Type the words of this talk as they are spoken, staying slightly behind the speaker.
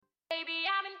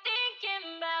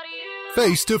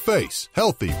Face to Face,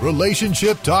 healthy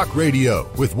relationship talk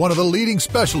radio with one of the leading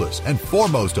specialists and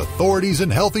foremost authorities in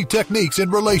healthy techniques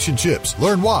in relationships.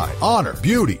 Learn why honor,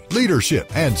 beauty, leadership,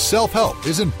 and self-help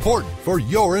is important for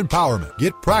your empowerment.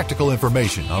 Get practical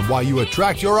information on why you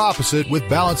attract your opposite with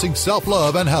balancing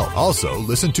self-love and health. Also,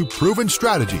 listen to proven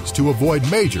strategies to avoid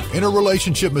major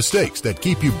interrelationship mistakes that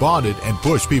keep you bonded and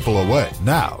push people away.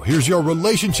 Now, here's your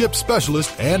relationship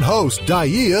specialist and host,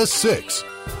 Daaiyah Cixx.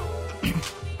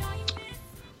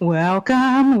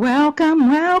 Welcome. What's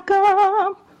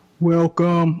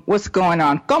going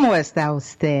on? ¿Cómo está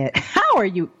usted? How are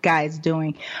you guys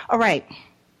doing? All right.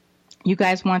 You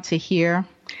guys want to hear?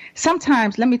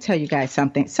 Sometimes, let me tell you guys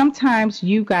something. Sometimes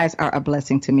you guys are a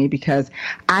blessing to me because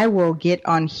I will get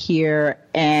on here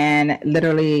and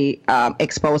literally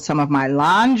expose some of my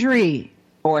laundry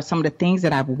or some of the things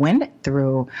that I've went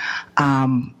through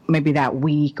maybe that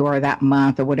week or that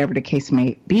month or whatever the case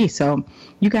may be. So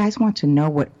you guys want to know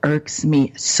what irks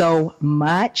me so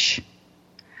much?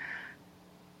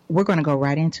 We're going to go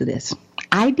right into this.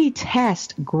 I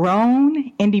detest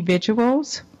grown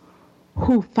individuals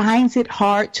who finds it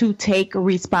hard to take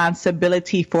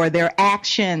responsibility for their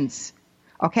actions.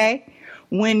 Okay?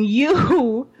 When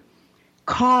you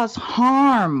cause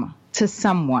harm to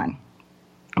someone,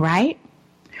 right?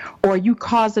 Or you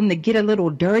cause them to get a little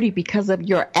dirty because of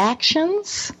your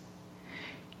actions,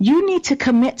 you need to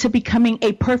commit to becoming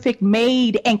a perfect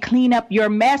maid and clean up your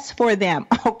mess for them,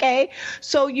 okay?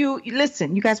 So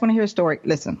listen, you guys want to hear a story?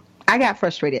 Listen, I got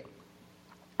frustrated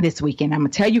this weekend. I'm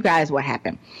going to tell you guys what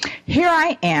happened. Here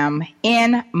I am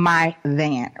in my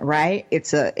van, right?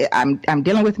 I'm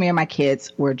dealing with me and my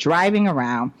kids. We're driving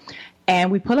around.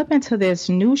 And we pull up into this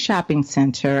new shopping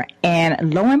center,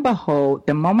 and lo and behold,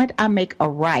 the moment I make a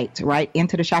right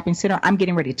into the shopping center, I'm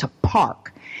getting ready to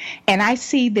park. And I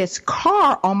see this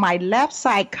car on my left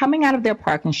side coming out of their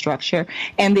parking structure,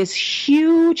 and this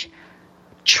huge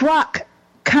truck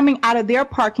coming out of their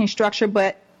parking structure,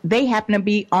 but they happen to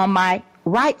be on my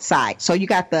right side. So you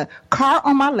got the car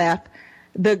on my left,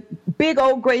 the big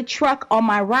old gray truck on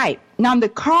my right. Now the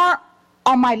car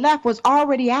on my left was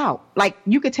already out. Like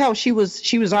you could tell she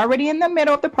was already in the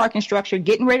middle of the parking structure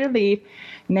getting ready to leave.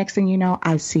 Next thing you know,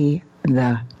 I see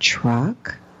the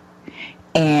truck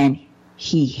and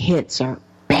he hits her.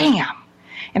 Bam!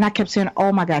 And I kept saying,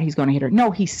 oh my God, he's going to hit her.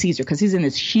 No, he sees her because he's in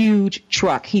this huge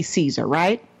truck. He sees her,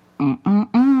 right?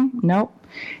 Nope.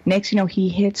 Next, he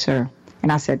hits her.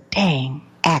 And I said, dang,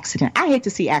 accident. I hate to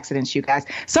see accidents, you guys.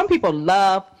 Some people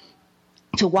love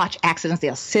to watch accidents.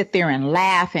 They'll sit there and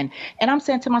laugh. And I'm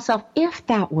saying to myself, if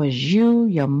that was you,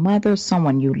 your mother,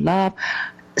 someone you love,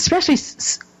 especially,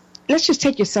 let's just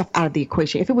take yourself out of the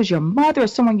equation. If it was your mother or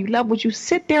someone you love, would you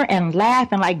sit there and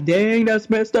laugh and like, dang, that's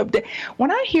messed up?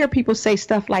 When I hear people say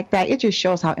stuff like that, it just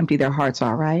shows how empty their hearts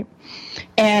are, right?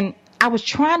 And I was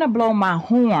trying to blow my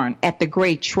horn at the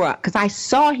gray truck because I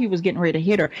saw he was getting ready to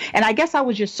hit her. And I guess I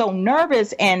was just so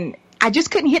nervous and I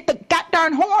just couldn't hit the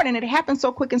goddamn horn, and it happened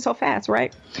so quick and so fast,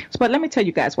 right? But let me tell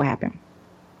you guys what happened.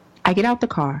 I get out the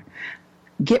car,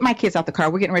 get my kids out the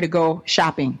car. We're getting ready to go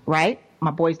shopping, right?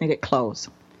 My boys needed clothes.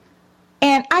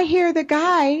 And I hear the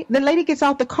lady gets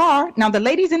out the car. Now, the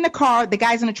lady's in the car, the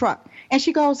guy's in the truck. And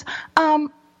she goes,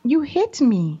 you hit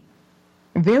me.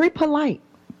 Very polite.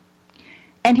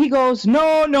 And he goes,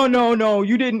 no,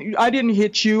 you didn't. I didn't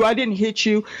hit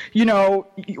you.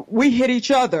 We hit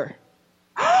each other.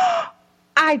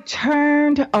 I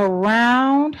turned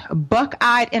around,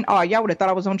 buck-eyed and all. Y'all would have thought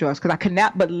I was on drugs because I could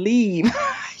not believe.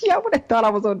 Y'all would have thought I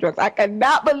was on drugs. I could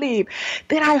not believe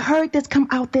that I heard this come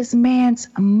out this man's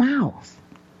mouth.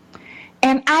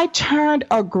 And I turned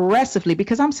aggressively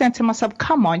because I'm saying to myself,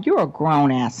 come on, you're a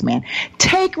grown-ass man.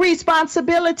 Take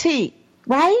responsibility,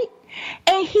 right?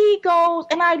 And he goes,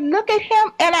 and I look at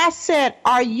him and I said,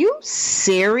 are you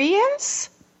serious?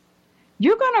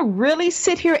 You're going to really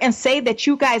sit here and say that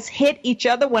you guys hit each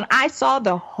other when I saw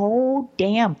the whole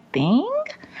damn thing?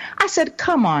 I said,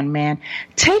 come on, man.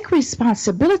 Take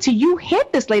responsibility. You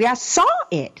hit this lady. I saw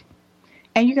it.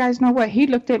 And you guys know what? He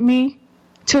looked at me,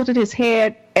 tilted his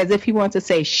head as if he wanted to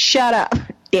say, shut up,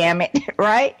 damn it,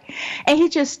 right? And he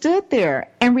just stood there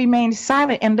and remained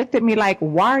silent and looked at me like,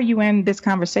 why are you in this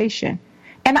conversation?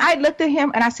 And I looked at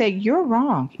him and I said, you're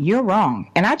wrong. You're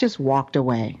wrong. And I just walked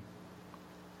away.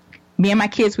 Me and my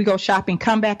kids, we go shopping,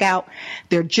 come back out.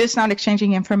 They're just not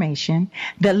exchanging information.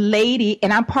 The lady,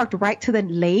 and I parked right to the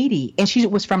lady, and she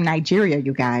was from Nigeria,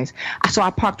 you guys. So I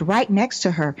parked right next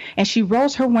to her, and she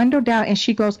rolls her window down, and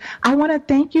she goes, I want to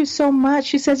thank you so much.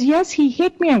 She says, yes, he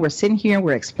hit me, and we're sitting here, and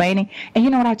we're explaining. And you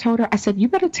know what I told her? I said, you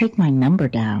better take my number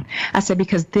down. I said,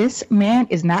 because this man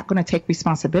is not going to take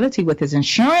responsibility with his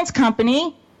insurance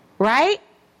company, right?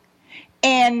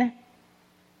 And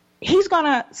he's going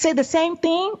to say the same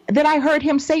thing that I heard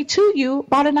him say to you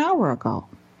about an hour ago.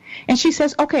 And she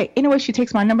says, okay, anyway, she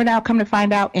takes my number now. Come to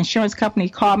find out, insurance company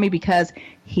called me because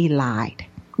he lied.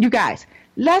 You guys,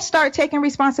 let's start taking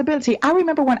responsibility. I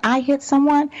remember when I hit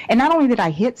someone, and not only did I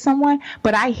hit someone,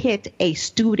 but I hit a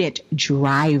student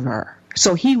driver.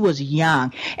 So he was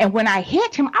young. And when I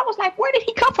hit him, I was like, where did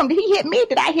he come from? Did he hit me?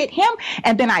 Did I hit him?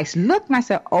 And then I looked and I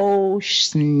said, oh,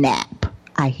 snap.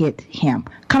 I hit him.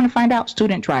 Come to find out,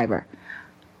 student driver.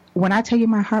 When I tell you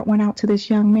my heart went out to this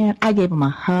young man, I gave him a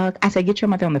hug. I said, get your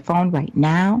mother on the phone right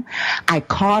now. I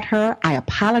called her. I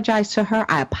apologized to her.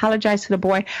 I apologized to the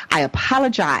boy. I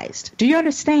apologized. Do you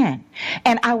understand?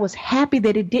 And I was happy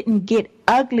that it didn't get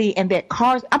ugly and that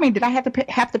cars, I mean, did I have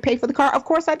to pay for the car? Of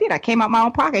course I did. I came out my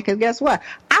own pocket because guess what?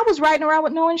 I was riding around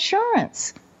with no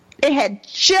insurance. It had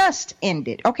just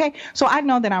ended. Okay. So I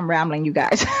know that I'm rambling, you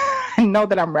guys. I know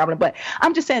that I'm rambling, but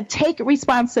I'm just saying take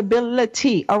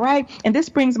responsibility. All right. And this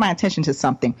brings my attention to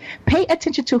something. Pay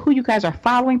attention to who you guys are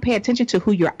following. Pay attention to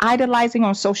who you're idolizing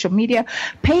on social media.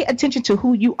 Pay attention to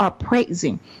who you are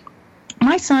praising.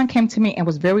 My son came to me and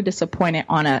was very disappointed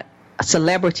on a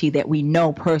celebrity that we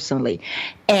know personally.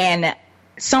 And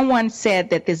someone said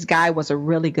that this guy was a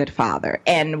really good father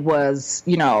and was,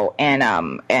 you know, and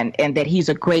that he's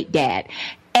a great dad.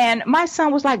 And my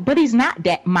son was like, but he's not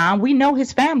that, Mom. We know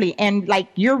his family. And like,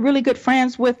 you're really good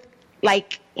friends with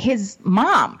like his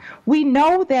mom. We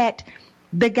know that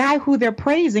the guy who they're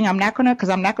praising, I'm not going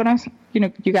to, you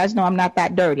know, you guys know I'm not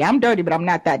that dirty. I'm dirty, but I'm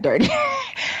not that dirty.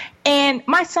 And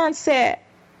my son said,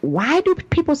 why do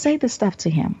people say this stuff to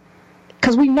him?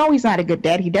 Because we know he's not a good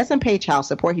dad. He doesn't pay child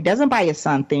support. He doesn't buy his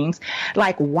son things.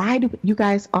 Like, why do you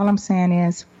guys, all I'm saying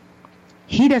is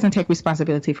he doesn't take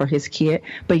responsibility for his kid,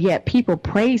 but yet people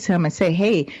praise him and say,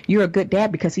 hey, you're a good dad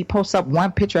because he posts up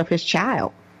one picture of his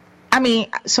child. I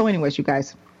mean, so anyways, you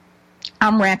guys,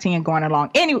 I'm ranting and going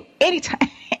along.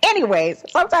 Anyways,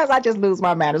 sometimes I just lose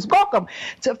my manners. Welcome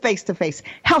to Face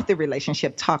Healthy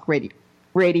Relationship Talk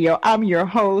Radio. I'm your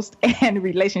host and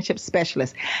relationship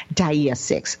specialist, Daaiyah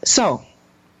Cixx. So,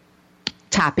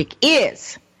 topic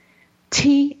is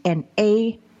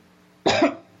T&A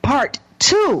part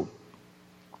 2.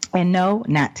 And no,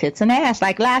 not tits and ass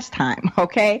like last time,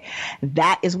 okay?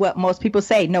 That is what most people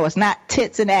say. No, it's not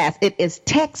tits and ass. It is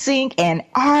texting and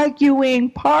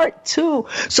arguing part 2.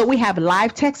 So we have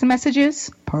live text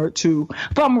messages, part 2,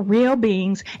 from real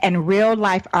beings and real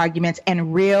life arguments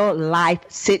and real life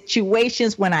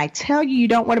situations. When I tell you you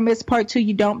don't want to miss part 2,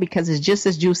 you don't, because it's just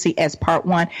as juicy as part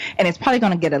 1. And it's probably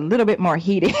going to get a little bit more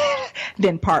heated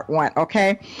than part 1,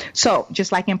 okay? So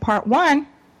just like in part 1,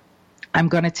 I'm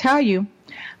going to tell you,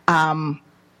 we're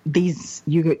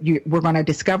going to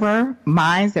discover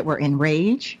minds that were in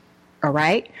rage. All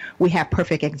right. We have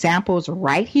perfect examples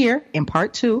right here in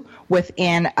part 2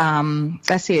 within,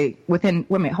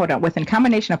 within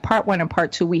combination of part 1 and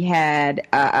part 2, we had,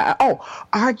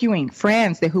 arguing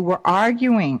friends who were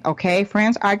arguing. Okay.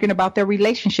 Friends arguing about their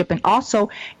relationship, and also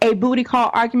a booty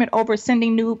call argument over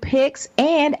sending nude pics,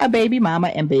 and a baby mama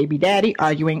and baby daddy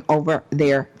arguing over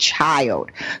their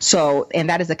child. So, and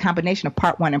that is a combination of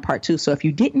part 1 and part 2. So if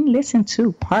you didn't listen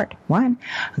to part 1,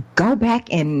 go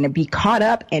back and be caught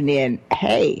up, and then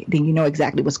then you know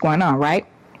exactly what's going on, right?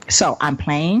 So I'm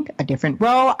playing a different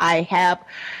role. I have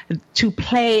to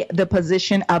play the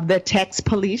position of the text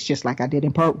police, just like I did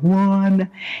in part 1.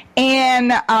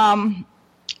 And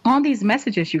on these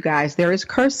messages, you guys, there is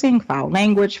cursing, foul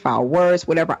language, foul words,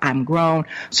 whatever. I'm grown,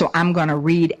 so I'm going to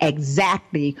read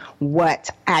exactly what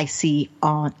I see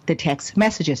on the text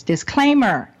messages.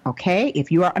 Disclaimer, okay? If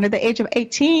you are under the age of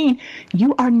 18,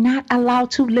 you are not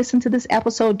allowed to listen to this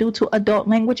episode due to adult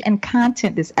language and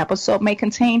content. This episode may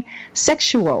contain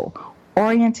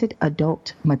sexual-oriented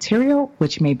adult material,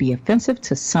 which may be offensive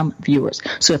to some viewers.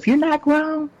 So if you're not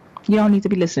grown, you don't need to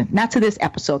be listening. Not to this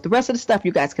episode. The rest of the stuff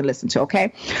you guys can listen to,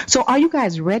 okay? So are you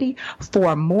guys ready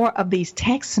for more of these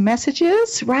text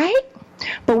messages, right?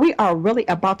 But we are really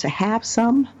about to have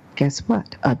some, guess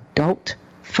what? Adult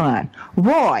fun.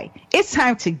 Roy, it's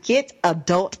time to get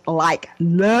adult like.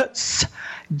 Let's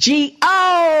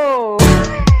G-O!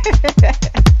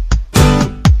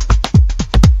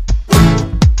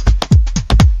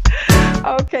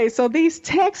 Okay, so these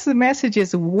text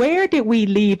messages, where did we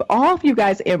leave off, you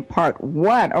guys, in part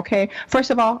 1? Okay, first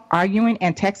of all, arguing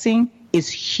and texting is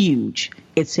huge.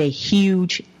 It's a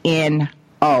huge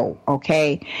N-O,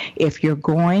 okay? If you're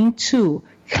going to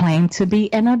claim to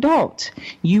be an adult,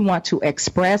 you want to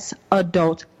express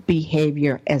adult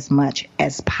behavior as much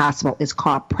as possible. It's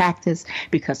called practice,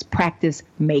 because practice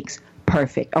makes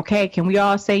perfect. Okay. Can we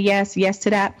all say yes to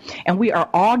that? And we are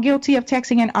all guilty of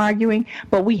texting and arguing,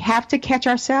 but we have to catch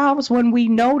ourselves when we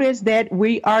notice that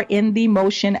we are in the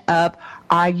motion of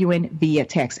arguing via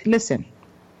text. Listen,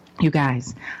 you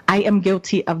guys, I am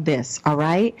guilty of this. All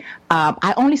right.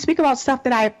 I only speak about stuff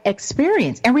that I've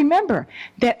experienced. And remember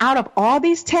that out of all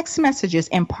these text messages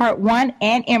in part 1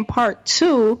 and in part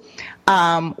 2,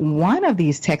 one of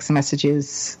these text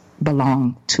messages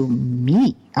belong to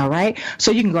me. All right. So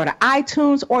you can go to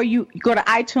iTunes, or you go to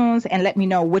iTunes and let me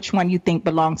know which one you think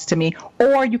belongs to me,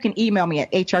 or you can email me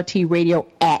at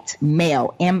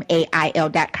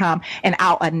hrtradio@mail.com, and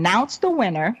I'll announce the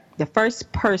winner. The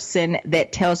first person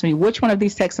that tells me which one of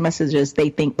these text messages they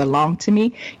think belong to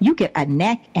me, you get a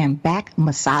neck and back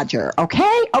massager.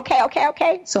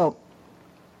 Okay. So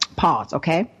pause.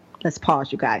 Okay. Let's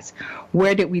pause, you guys.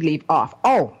 Where did we leave off?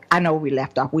 Oh, I know where we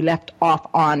left off. We left off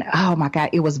on, oh my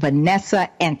God, it was Vanessa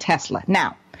and Tesla.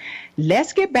 Now,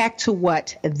 let's get back to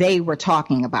what they were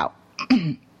talking about.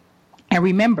 And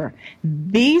remember,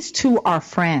 these two are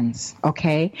friends,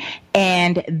 okay?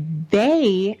 And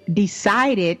they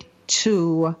decided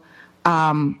to,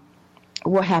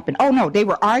 what happened? Oh, no, they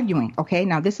were arguing, okay?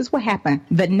 Now, this is what happened.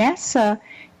 Vanessa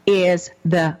is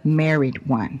the married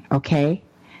one, okay?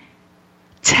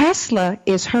 Tesla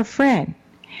is her friend,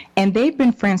 and they've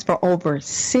been friends for over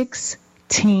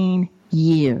 16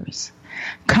 years.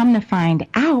 Come to find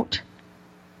out,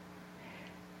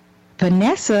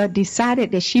 Vanessa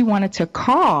decided that she wanted to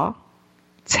call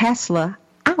Tesla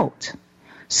out.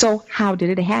 So how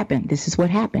did it happen? This is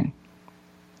what happened.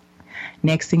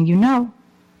 Next thing you know,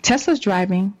 Tesla's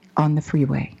driving on the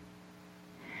freeway.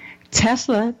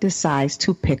 Tesla decides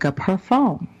to pick up her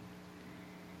phone.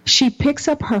 She picks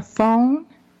up her phone,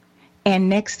 and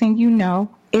next thing you know,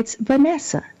 it's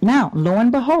Vanessa. Now, lo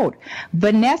and behold,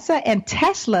 Vanessa and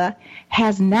Tesla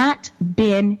has not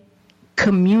been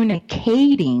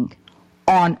communicating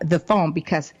on the phone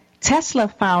because Tesla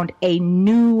found a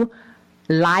new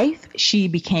life. She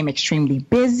became extremely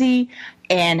busy,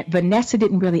 and Vanessa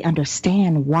didn't really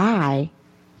understand why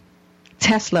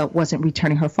Tesla wasn't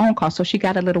returning her phone call, so she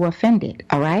got a little offended,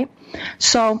 all right?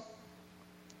 So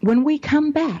when we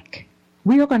come back,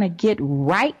 we are going to get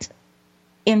right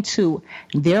into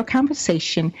their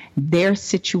conversation, their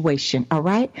situation, all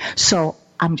right? So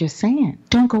I'm just saying,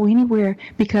 don't go anywhere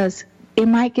because it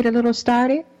might get a little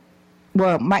started.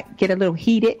 Well, it might get a little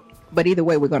heated, but either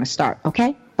way, we're going to start,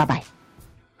 okay? Bye-bye.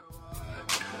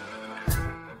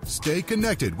 Stay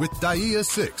connected with Daaiyah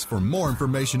Cixx for more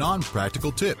information on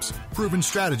practical tips, proven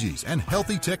strategies, and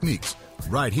healthy techniques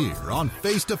right here on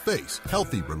Face to Face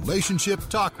Healthy Relationship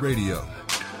Talk Radio.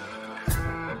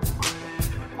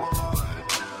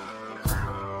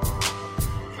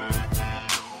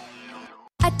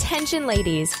 Attention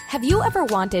ladies, have you ever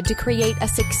wanted to create a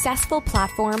successful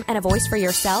platform and a voice for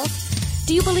yourself?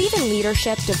 Do you believe in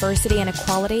leadership, diversity, and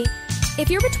equality? If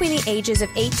you're between the ages of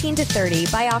 18 to 30,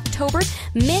 by October,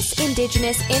 Miss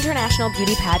Indigenous International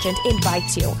Beauty Pageant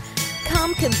invites you.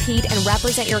 Come compete and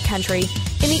represent your country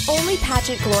in the only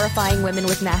pageant glorifying women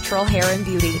with natural hair and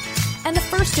beauty, and the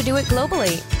first to do it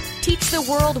globally. Teach the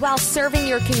world while serving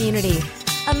your community.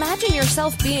 Imagine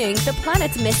yourself being the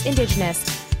planet's Miss Indigenous.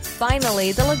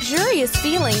 Finally, the luxurious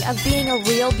feeling of being a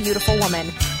real beautiful woman.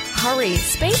 Hurry,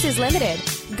 space is limited.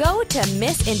 Go to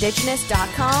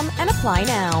missindigenous.com and apply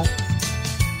now.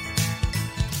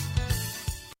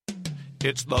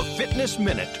 It's the Fitness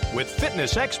Minute with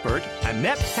fitness expert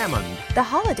Annette Hammond. The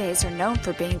holidays are known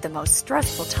for being the most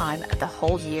stressful time of the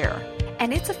whole year.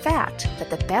 And it's a fact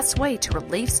that the best way to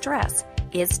relieve stress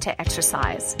is to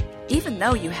exercise. Even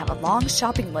though you have a long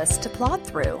shopping list to plod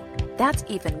through, that's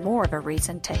even more of a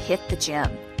reason to hit the gym.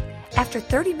 After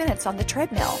 30 minutes on the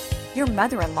treadmill, your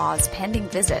mother-in-law's pending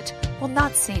visit will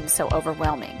not seem so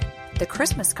overwhelming. The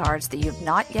Christmas cards that you've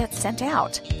not yet sent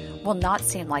out will not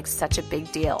seem like such a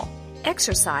big deal.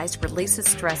 Exercise releases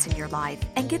stress in your life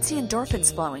and gets the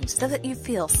endorphins flowing so that you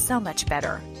feel so much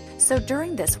better. So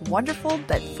during this wonderful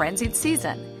but frenzied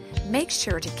season, make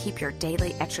sure to keep your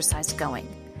daily exercise going.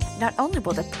 Not only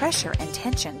will the pressure and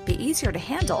tension be easier to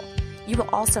handle, you will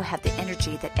also have the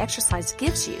energy that exercise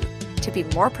gives you to be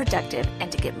more productive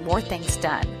and to get more things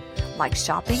done, like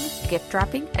shopping, gift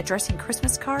wrapping, addressing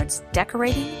Christmas cards,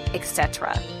 decorating,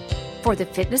 etc. For the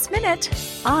Fitness Minute,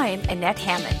 I'm Annette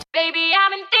Hammond. Baby,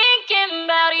 I've been thinking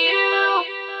about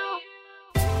you.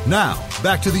 Now,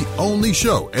 back to the only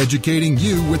show educating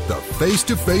you with the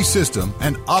face-to-face system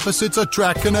and opposites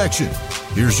attract connection.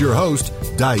 Here's your host,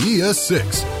 Daaiyah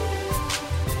Cixx.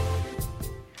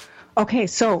 Okay,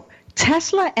 so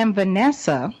Tesla and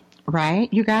Vanessa,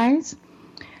 right, you guys?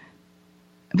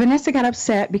 Vanessa got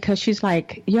upset because she's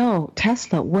like, yo,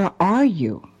 Tesla, where are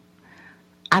you?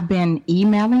 I've been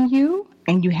emailing you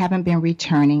and you haven't been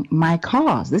returning my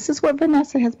calls. This is what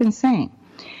Vanessa has been saying.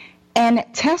 And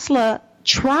Tesla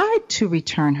tried to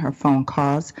return her phone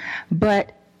calls,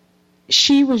 but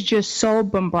she was just so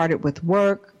bombarded with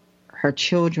work, her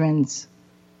children's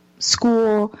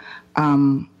school,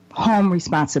 home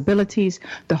responsibilities,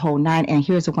 the whole nine. And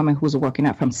here's a woman who's working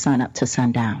up from sun up to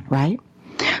sundown, right?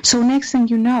 So next thing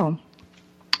you know,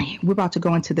 we're about to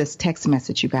go into this text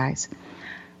message, you guys.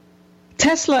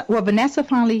 Vanessa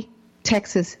finally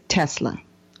texts Tesla.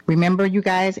 Remember, you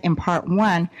guys, in part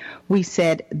 1, we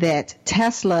said that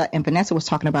Tesla and Vanessa was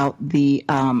talking about the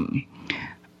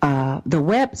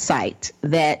website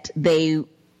that the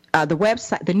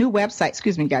new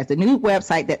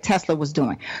website that Tesla was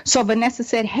doing. So Vanessa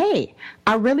said, hey,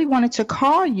 I really wanted to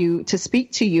call you to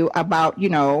speak to you about,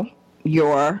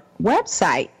 your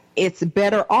website. It's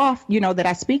better off, that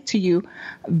I speak to you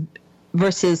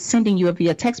versus sending you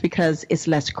via text because it's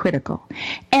less critical.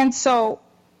 And so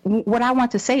what I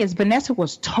want to say is Vanessa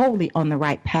was totally on the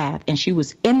right path, and she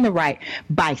was in the right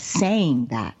by saying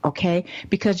that, okay?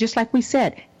 Because just like we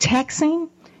said, texting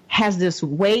has this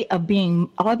way of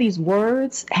being, all these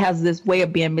words has this way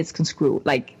of being misconstrued.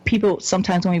 Like people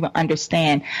sometimes don't even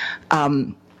understand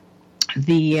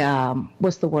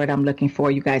what's the word I'm looking for?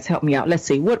 You guys help me out. Let's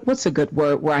see. What's a good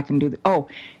word where I can do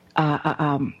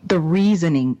the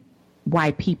reasoning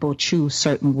why people choose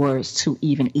certain words to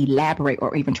even elaborate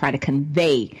or even try to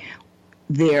convey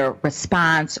their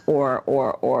response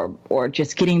or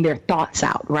just getting their thoughts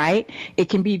out, right? It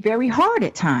can be very hard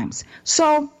at times.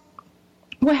 So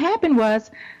what happened was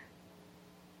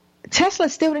Tesla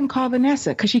still didn't call Vanessa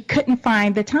because she couldn't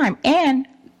find the time. And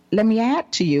let me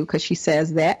add to you, because she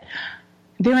says that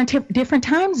they're in different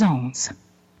time zones.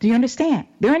 Do you understand?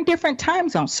 They're in different time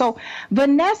zones. So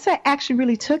Vanessa actually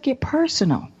really took it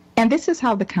personal. And this is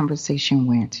how the conversation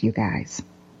went, you guys.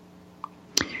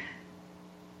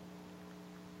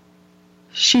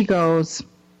 She goes,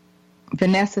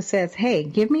 Vanessa says, hey,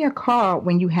 give me a call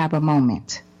when you have a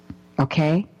moment.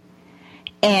 Okay?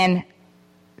 And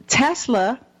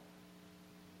Tesla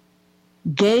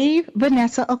gave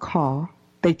Vanessa a call.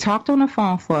 They talked on the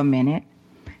phone for a minute.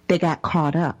 They got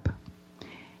caught up.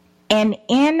 And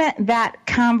in that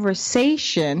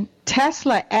conversation,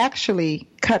 Tesla actually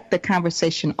cut the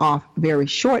conversation off very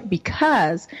short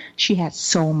because she had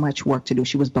so much work to do.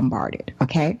 She was bombarded,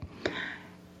 okay?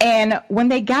 And when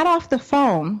they got off the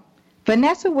phone,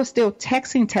 Vanessa was still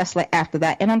texting Tesla after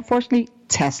that. And unfortunately,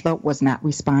 Tesla was not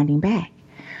responding back.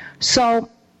 So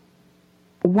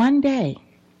one day,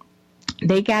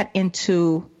 they got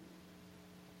into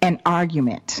an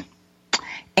argument.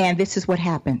 And this is what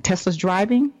happened. Tesla's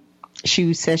driving.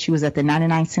 She says she was at the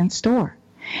 99-cent store.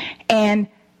 And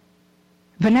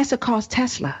Vanessa calls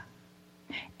Tesla.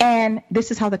 And this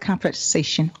is how the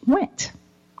conversation went.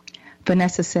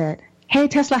 Vanessa said, hey,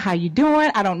 Tesla, how you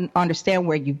doing? I don't understand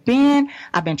where you've been.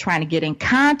 I've been trying to get in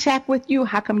contact with you.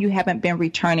 How come you haven't been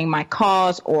returning my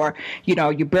calls or,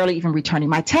 you're barely even returning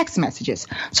my text messages?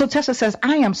 So Tesla says,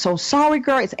 I am so sorry,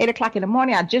 girl. It's 8 o'clock in the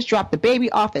morning. I just dropped the baby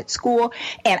off at school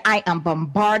and I am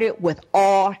bombarded with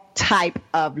all type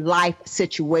of life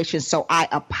situations. So I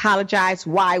apologize.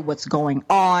 Why? What's going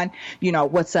on?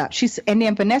 What's up? And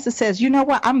then Vanessa says, you know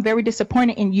what? I'm very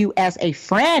disappointed in you as a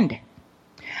friend.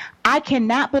 I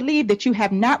cannot believe that you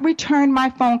have not returned my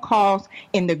phone calls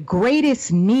in the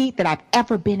greatest need that I've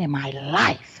ever been in my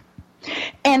life.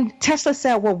 And Tesla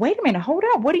said, well, wait a minute. Hold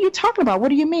up. What are you talking about? What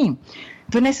do you mean?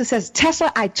 Vanessa says, Tesla,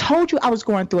 I told you I was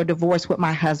going through a divorce with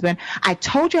my husband. I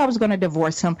told you I was going to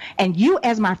divorce him. And you,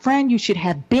 as my friend, you should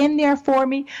have been there for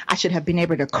me. I should have been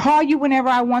able to call you whenever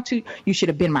I want to. You should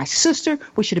have been my sister.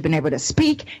 We should have been able to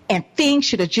speak. And things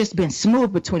should have just been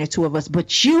smooth between the two of us.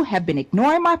 But you have been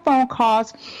ignoring my phone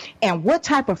calls. And what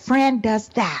type of friend does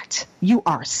that? You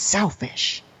are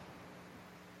selfish.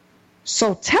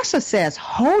 So Tesla says,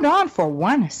 hold on for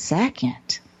 1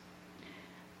 second.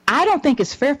 I don't think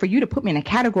it's fair for you to put me in a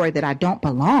category that I don't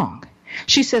belong.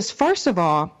 She says, first of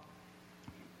all,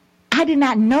 I did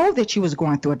not know that you was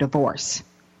going through a divorce.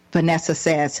 Vanessa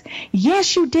says,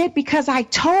 yes, you did, because I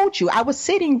told you. I was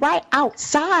sitting right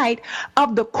outside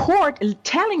of the court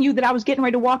telling you that I was getting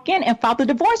ready to walk in and file the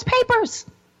divorce papers.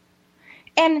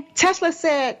 And Tesla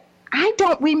said, I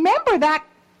don't remember that.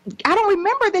 I don't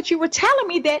remember that you were telling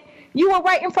me that you were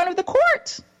right in front of the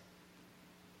court.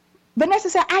 Vanessa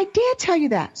said, I did tell you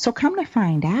that. So come to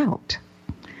find out.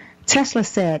 Tesla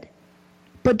said,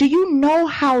 but do you know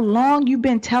how long you've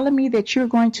been telling me that you're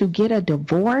going to get a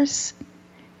divorce?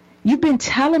 You've been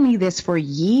telling me this for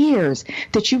years,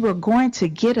 that you were going to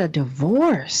get a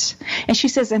divorce. And she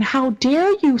says, and how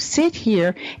dare you sit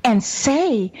here and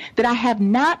say that I have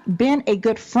not been a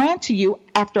good friend to you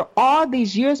after all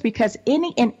these years, because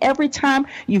any and every time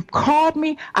you've called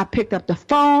me, I picked up the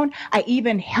phone. I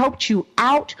even helped you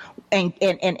out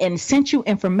and sent you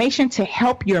information to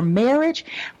help your marriage.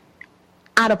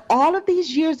 Out of all of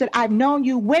these years that I've known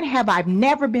you, when have I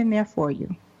never been there for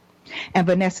you? And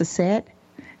Vanessa said,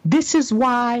 this is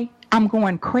why I'm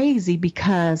going crazy,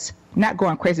 because, not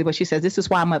going crazy, but she says, this is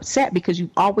why I'm upset, because you've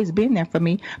always been there for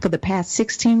me for the past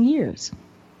 16 years.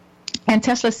 And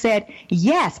Tesla said,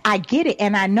 yes, I get it.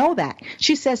 And I know that.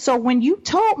 She says, so when you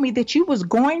told me that you was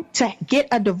going to get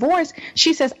a divorce,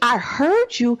 she says, I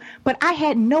heard you, but I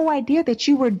had no idea that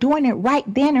you were doing it right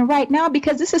then and right now,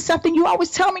 because this is something you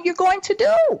always tell me you're going to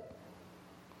do.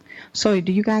 So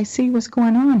do you guys see what's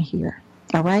going on here?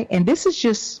 All right. And this is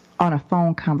just on a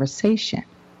phone conversation.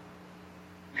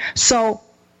 So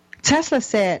Tesla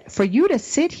said, for you to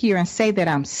sit here and say that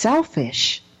I'm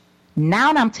selfish,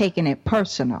 now I'm taking it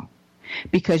personal,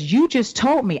 because you just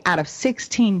told me out of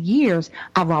 16 years,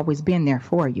 I've always been there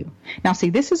for you. Now, see,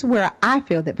 this is where I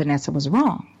feel that Vanessa was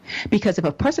wrong, because if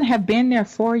a person have been there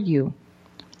for you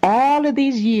all of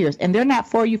these years and they're not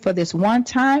for you for this one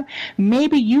time,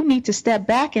 maybe you need to step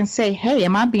back and say, hey,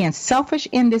 am I being selfish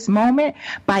in this moment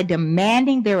by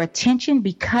demanding their attention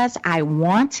because I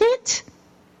want it?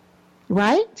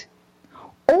 Right?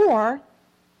 Or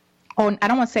I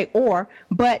don't want to say or,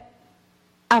 but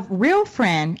a real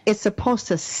friend is supposed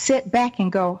to sit back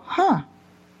and go,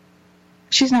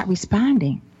 she's not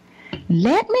responding.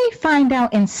 Let me find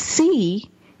out and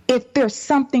see if there's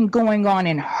something going on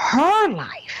in her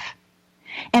life.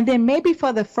 And then maybe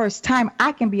for the first time,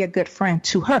 I can be a good friend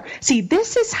to her. See,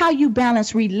 this is how you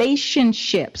balance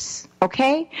relationships,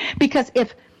 okay? Because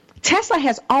if Tesla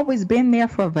has always been there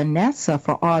for Vanessa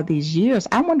for all these years,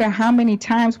 I wonder how many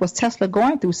times was Tesla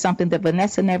going through something that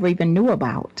Vanessa never even knew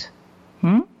about?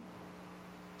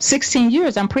 16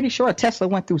 years, I'm pretty sure Tesla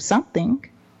went through something.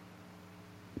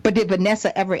 But did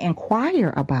Vanessa ever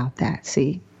inquire about that?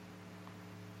 See?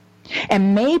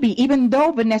 And maybe even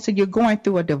though, Vanessa, you're going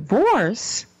through a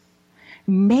divorce,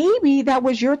 maybe that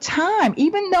was your time,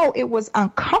 even though it was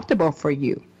uncomfortable for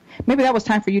you. Maybe that was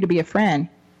time for you to be a friend,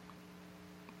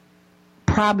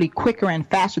 probably quicker and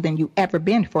faster than you ever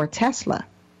been for Tesla,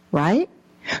 right?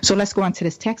 So let's go on to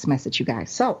this text message, you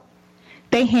guys. So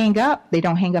they hang up. They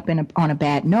don't hang up on a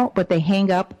bad note, but they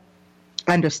hang up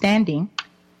understanding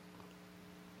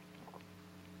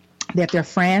that they're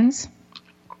friends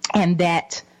and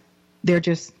that they're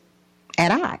just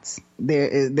at odds.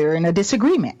 They're in a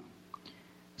disagreement.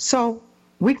 So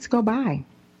weeks go by,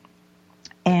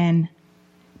 and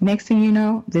next thing you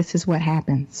know, this is what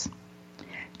happens.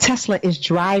 Tesla is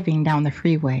driving down the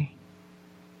freeway.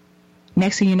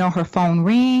 Next thing you know, her phone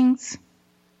rings.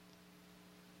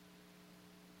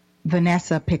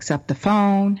 Vanessa picks up the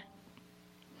phone.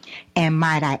 And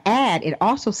might I add, it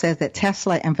also says that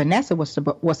Tesla and Vanessa was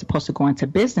supposed to go into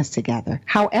business together.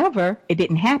 However, it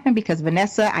didn't happen because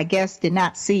Vanessa, I guess, did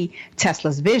not see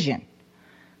Tesla's vision.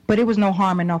 But it was no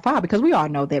harm and no foul, because we all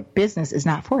know that business is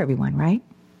not for everyone, right?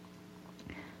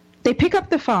 They pick up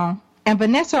the phone, and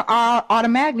Vanessa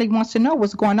automatically wants to know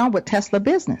what's going on with Tesla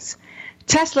business.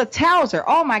 Tesla tells her,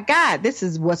 oh, my God, this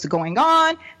is what's going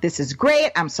on. This is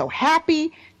great. I'm so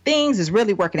happy. Things is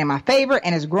really working in my favor,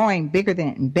 and is growing bigger than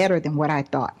and better than what I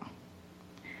thought.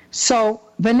 So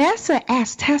Vanessa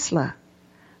asked Tesla,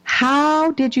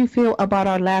 how did you feel about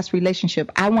our last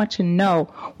relationship? I want to know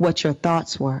what your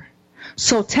thoughts were.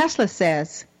 So Tesla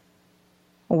says,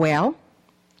 well,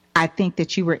 I think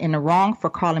that you were in the wrong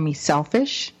for calling me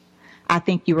selfish. I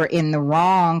think you were in the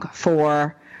wrong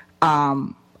for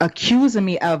accusing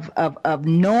me of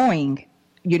knowing,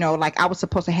 like I was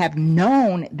supposed to have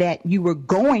known that you were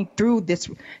going through this,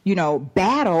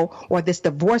 battle or this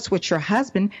divorce with your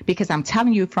husband, because I'm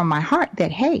telling you from my heart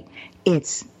that, hey,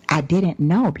 I didn't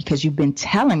know, because you've been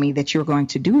telling me that you're going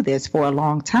to do this for a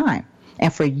long time.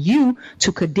 And for you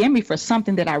to condemn me for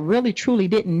something that I really, truly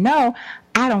didn't know,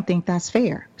 I don't think that's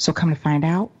fair. So come to find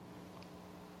out,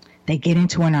 they get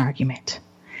into an argument.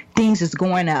 Things is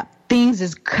going up. Things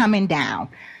is coming down.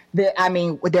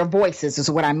 With their voices is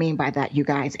what I mean by that, you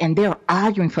guys. And they're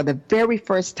arguing for the very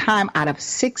first time out of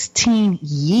 16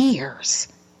 years.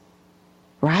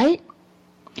 Right?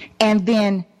 And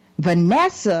then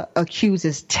Vanessa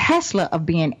accuses Tesla of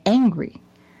being angry.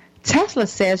 Tesla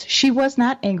says she was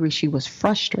not angry. She was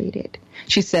frustrated.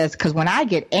 She says, because when I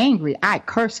get angry, I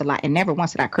curse a lot. And never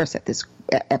once did I curse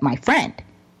at my friend.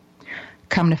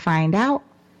 Come to find out,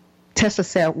 Tesla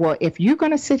said, well, if you're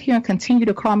going to sit here and continue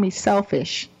to call me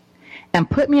selfish and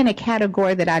put me in a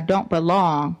category that I don't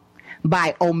belong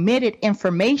by omitted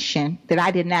information that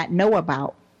I did not know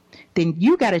about, then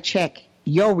you got to check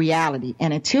your reality.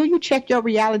 And until you check your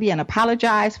reality and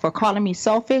apologize for calling me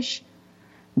selfish,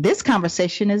 this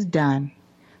conversation is done.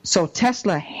 So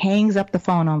Tesla hangs up the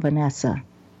phone on Vanessa,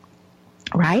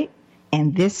 right?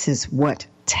 And this is what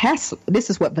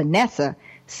Vanessa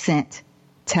sent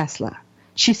Tesla.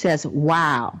 She says,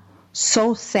 wow,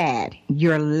 so sad.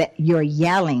 You're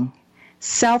yelling.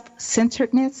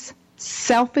 Self-centeredness,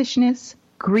 selfishness,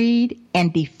 greed,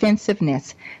 and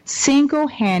defensiveness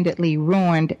single-handedly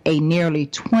ruined a nearly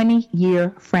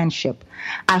 20-year friendship.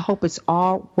 I hope it's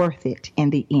all worth it in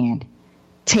the end.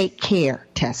 Take care,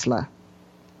 Tesla.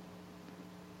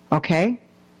 Okay?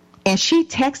 And she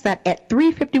texts that at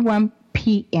 3:51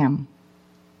 p.m.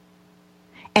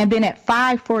 And then at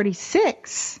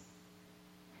 5:46,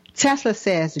 Tesla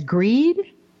says, greed?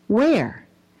 Where?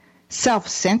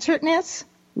 Self-centeredness?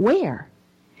 Where?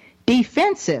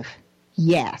 Defensive?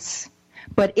 Yes.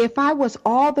 But if I was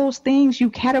all those things you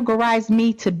categorized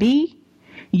me to be,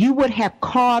 you would have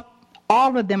called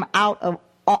all of them out of,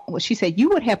 she said, you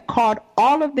would have called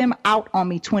all of them out on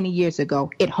me 20 years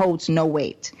ago. It holds no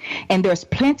weight. And there's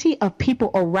plenty of people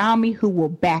around me who will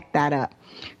back that up.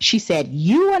 She said,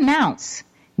 you announce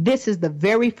this is the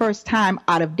very first time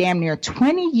out of damn near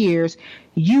 20 years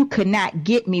you could not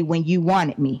get me when you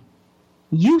wanted me.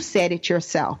 You said it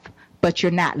yourself, but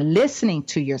you're not listening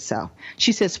to yourself.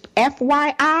 She says,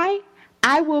 FYI,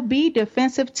 I will be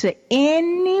defensive to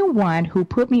anyone who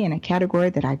put me in a category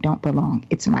that I don't belong.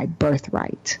 It's my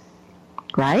birthright,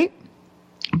 right?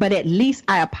 But at least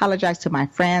I apologize to my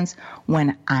friends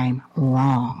when I'm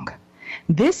wrong.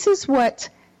 This is what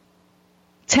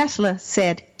Tesla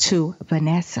said to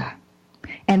Vanessa.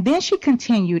 And then she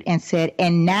continued and said,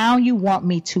 and now you want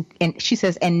me to, and she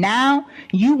says, and now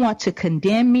you want to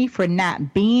condemn me for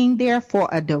not being there for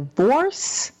a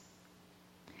divorce?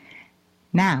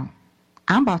 Now,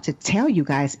 I'm about to tell you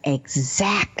guys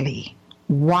exactly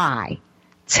why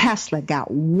Tesla got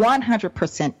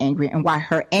 100% angry and why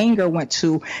her anger went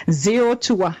to 0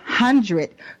 to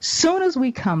 100 soon as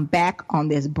we come back on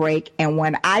this break. And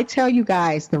when I tell you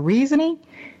guys the reasoning,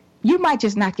 you might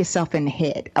just knock yourself in the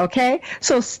head, okay?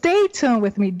 So stay tuned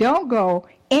with me. Don't go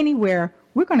anywhere.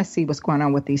 We're going to see what's going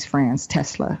on with these friends,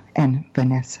 Tesla and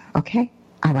Vanessa, okay?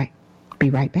 All right. Be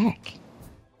right back.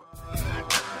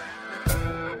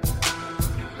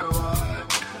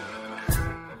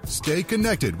 Stay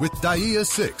connected with Daaiyah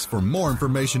Cixx for more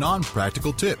information on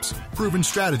practical tips, proven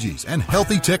strategies, and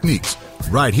healthy techniques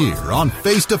right here on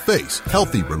Face to Face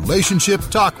Healthy Relationship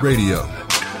Talk Radio.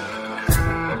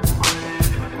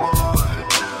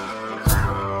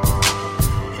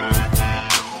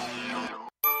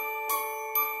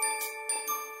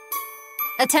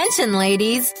 Attention,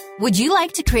 ladies! Would you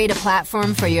like to create a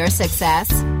platform for your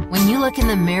success? When you look in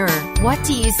the mirror, what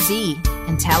do you see?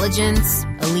 Intelligence?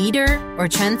 A leader? Or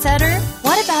trendsetter?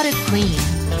 What about a queen?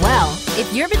 Well,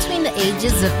 if you're between the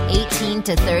ages of 18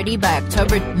 to 30 by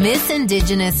October, Miss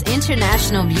Indigenous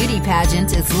International Beauty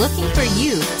Pageant is looking for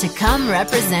you to come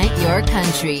represent your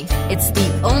country. It's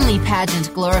the only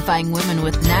pageant glorifying women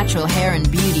with natural hair and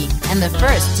beauty, and the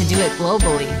first to do it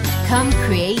globally. Come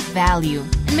create value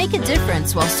and make a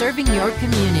difference while serving your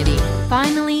community.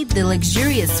 Finally, the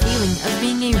luxurious feeling of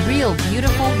being a real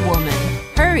beautiful woman.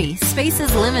 Hurry, space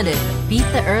is limited. Beat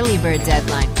the early bird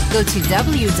deadline. Go to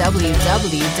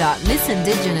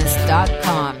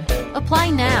www.missindigenous.com. Apply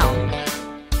now.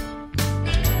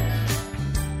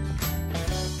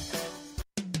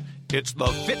 It's the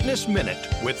Fitness Minute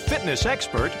with fitness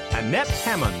expert Annette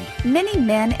Hammond. Many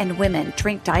men and women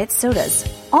drink diet sodas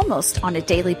almost on a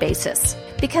daily basis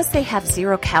because they have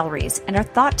 0 calories and are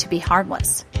thought to be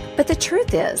harmless. But the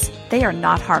truth is, they are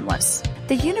not harmless.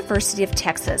 The University of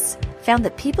Texas found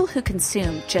that people who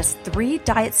consume just 3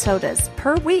 diet sodas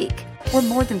per week were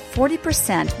more than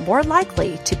 40% more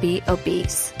likely to be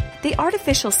obese. The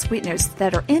artificial sweeteners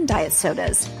that are in diet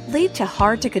sodas lead to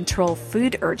hard-to-control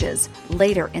food urges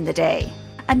later in the day.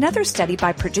 Another study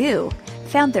by Purdue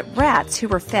found that rats who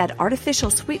were fed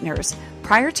artificial sweeteners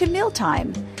prior to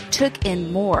mealtime took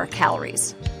in more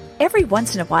calories. Every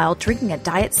once in a while, drinking a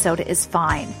diet soda is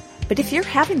fine. But if you're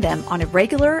having them on a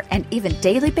regular and even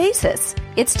daily basis,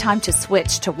 it's time to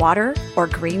switch to water or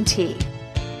green tea.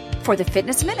 For the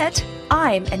Fitness Minute,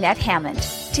 I'm Annette Hammond.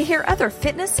 To hear other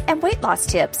fitness and weight loss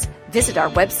tips, visit our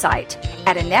website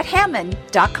at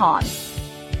AnnetteHammond.com.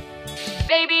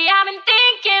 Baby, I've been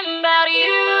thinking about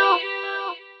you.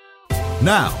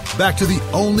 Now, back to the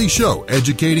only show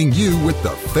educating you with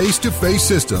the face-to-face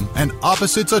system and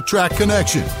opposites attract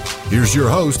connection. Here's your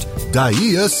host,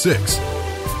 Daaiyah Cixx.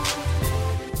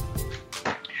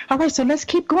 All right, so let's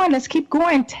keep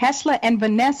going. Tesla and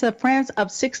Vanessa, friends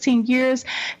of 16 years,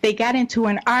 they got into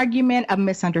an argument, a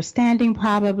misunderstanding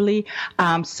probably.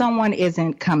 Someone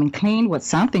isn't coming clean with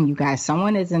something, you guys.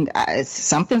 Someone isn't,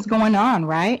 something's going on,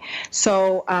 right?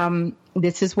 So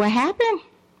this is what happened.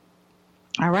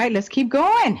 All right, let's keep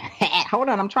going. Hold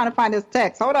on, I'm trying to find this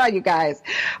text. Hold on, you guys.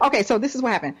 Okay, so this is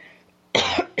what happened.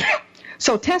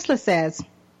 So Tesla says,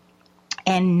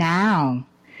 and now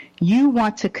you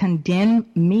want to condemn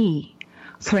me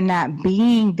for not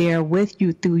being there with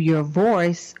you through your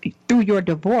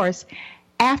divorce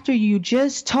after you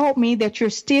just told me that you're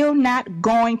still not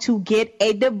going to get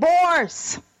a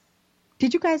divorce.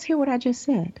 Did you guys hear what I just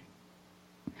said?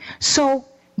 So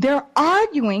they're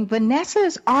arguing. Vanessa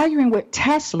is arguing with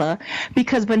Tesla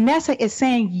because Vanessa is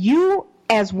saying you,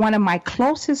 as one of my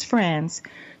closest friends,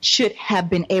 should have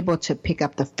been able to pick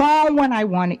up the phone when I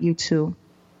wanted you to.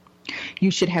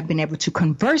 You should have been able to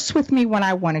converse with me when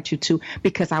I wanted you to,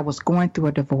 because I was going through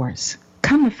a divorce.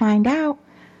 Come to find out,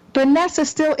 Vanessa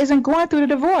still isn't going through the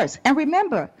divorce. And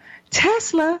remember,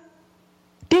 Tesla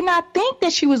did not think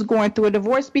that she was going through a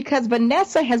divorce because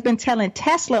Vanessa has been telling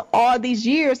Tesla all these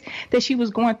years that she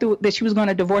was going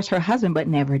to divorce her husband, but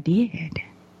never did.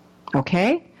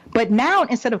 Okay? But now,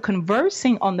 instead of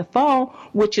conversing on the phone,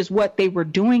 which is what they were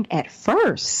doing at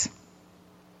first,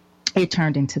 it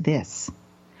turned into this.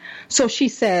 So she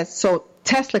says, so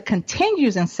Tesla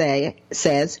continues and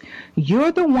says,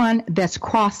 you're the one that's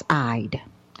cross-eyed.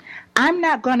 I'm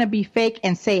not going to be fake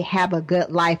and say, have a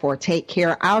good life or take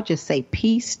care. I'll just say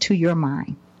peace to your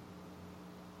mind.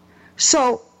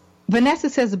 So Vanessa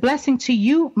says, blessing to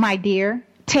you, my dear.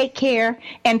 Take care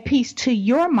and peace to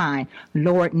your mind.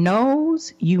 Lord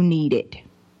knows you need it.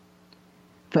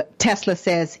 But Tesla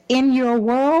says, in your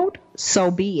world,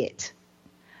 so be it.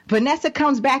 Vanessa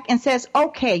comes back and says,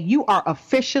 okay, you are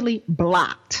officially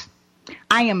blocked.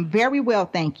 I am very well,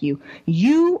 thank you.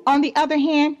 You, on the other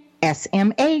hand,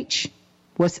 SMH.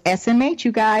 What's SMH,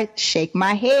 you guys? Shake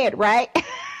my head, right?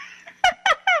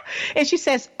 And she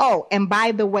says, oh, and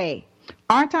by the way,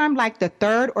 aren't I like the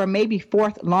third or maybe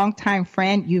fourth longtime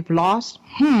friend you've lost?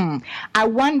 I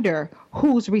wonder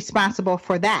who's responsible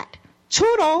for that.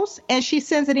 Toodles. And she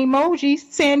sends an emoji,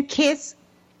 send kiss.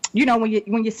 You know,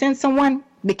 when you send someone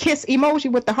the kiss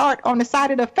emoji with the heart on the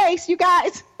side of the face, you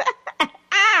guys.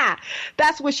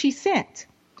 That's what she sent.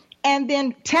 And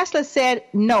then Tesla said,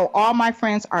 no, all my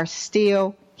friends are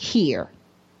still here.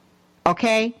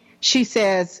 Okay? She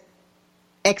says,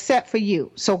 except for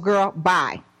you. So, girl,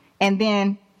 bye. And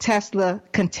then Tesla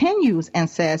continues and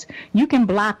says, you can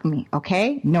block me,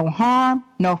 okay? No harm,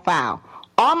 no foul.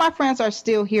 All my friends are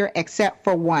still here except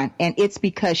for one, and it's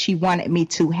because she wanted me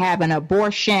to have an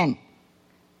abortion.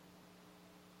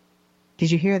 Did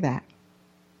you hear that?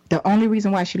 The only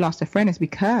reason why she lost a friend is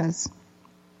because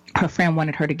her friend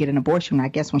wanted her to get an abortion, I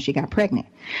guess, when she got pregnant.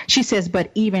 She says,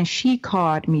 but even she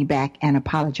called me back and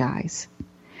apologized.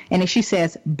 And then she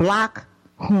says, block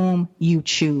whom you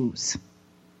choose.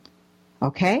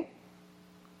 Okay?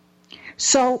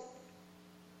 So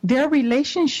their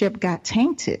relationship got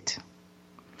tainted.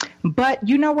 But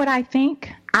you know what I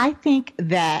think? I think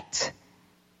that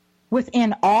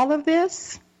within all of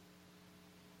this,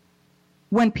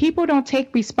 when people don't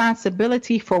take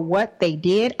responsibility for what they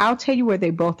did, I'll tell you where they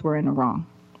both were in the wrong.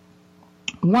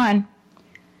 One,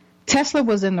 Tesla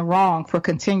was in the wrong for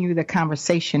continuing the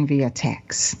conversation via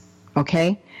text.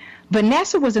 Okay?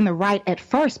 Vanessa was in the right at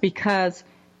first because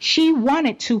she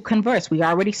wanted to converse. We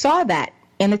already saw that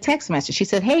in the text message. She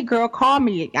said, hey, girl, call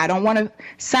me. I don't want to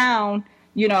sound,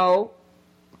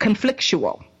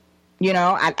 conflictual.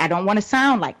 I don't want to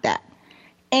sound like that.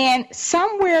 And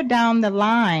somewhere down the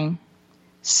line,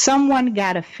 someone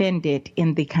got offended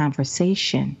in the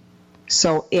conversation.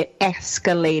 So it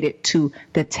escalated to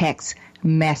the text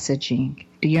messaging.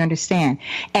 Do you understand?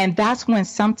 And that's when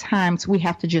sometimes we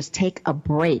have to just take a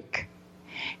break.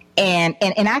 And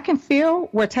I can feel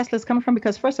where Tesla's coming from,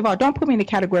 because first of all, don't put me in the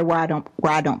category where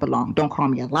I don't belong. Don't call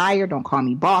me a liar. Don't call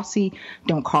me bossy.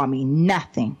 Don't call me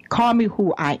nothing. Call me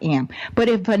who I am. But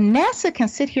if Vanessa can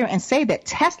sit here and say that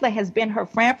Tesla has been her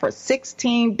friend for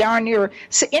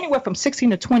anywhere from 16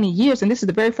 to 20 years, and this is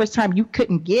the very first time you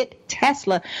couldn't get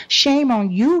Tesla, shame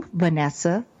on you,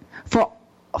 Vanessa, for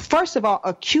first of all,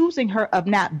 accusing her of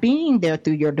not being there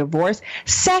through your divorce.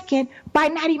 Second, by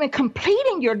not even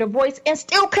completing your divorce and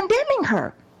still condemning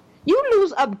her. You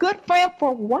lose a good friend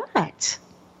for what?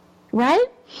 Right?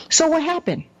 So what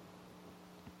happened?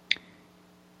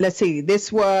 let's see.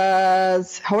 This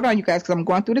was, hold on, you guys, because I'm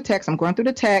going through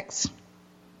the text.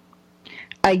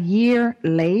 A year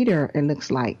later, it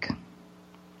looks like.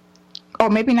 Oh,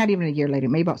 maybe not even a year later.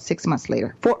 Maybe about 6 months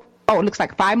later. It looks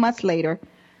like 5 months later,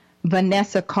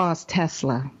 Vanessa calls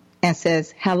Tesla and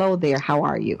says, hello there, how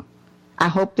are you? I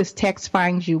hope this text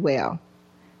finds you well.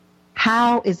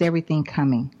 How is everything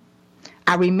coming?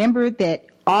 I remember that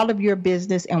all of your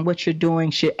business and what you're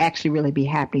doing should actually really be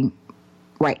happening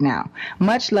right now.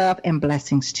 Much love and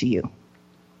blessings to you.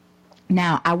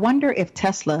 Now, I wonder if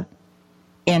Tesla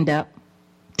end up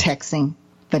texting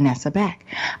Vanessa back.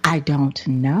 I don't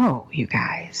know, you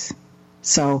guys.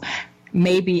 So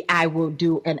maybe I will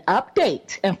do an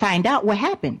update and find out what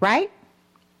happened, right?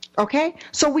 Okay,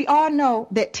 so we all know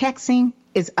that texting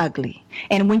is ugly.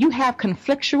 And when you have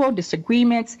conflictual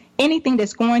disagreements, anything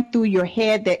that's going through your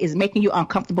head that is making you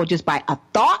uncomfortable just by a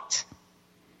thought,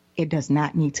 it does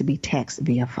not need to be text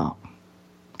via phone.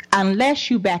 Unless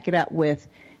you back it up with,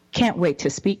 can't wait to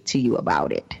speak to you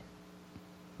about it.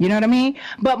 You know what I mean?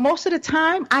 But most of the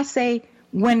time, I say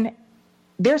when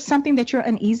there's something that you're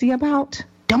uneasy about,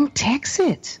 don't text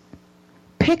it.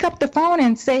 Pick up the phone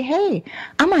and say, hey,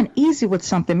 I'm uneasy with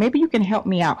something. Maybe you can help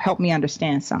me out, help me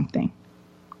understand something.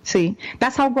 See,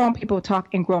 that's how grown people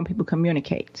talk and grown people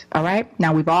communicate. All right.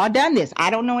 Now, we've all done this.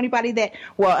 I don't know anybody that,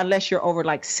 well, unless you're over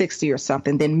like 60 or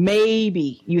something, then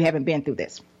maybe you haven't been through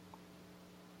this.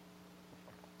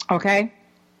 Okay.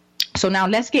 So now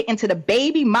let's get into the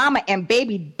baby mama and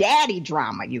baby daddy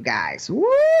drama, you guys. Woo,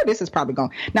 this is probably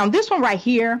going. Now, this one right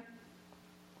here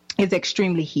is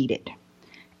extremely heated.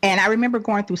 And I remember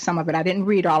going through some of it. I didn't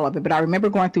read all of it, but I remember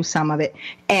going through some of it.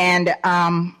 And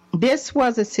this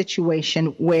was a situation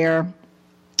where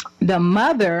the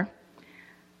mother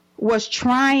was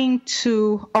trying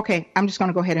to, okay, I'm just going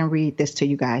to go ahead and read this to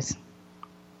you guys.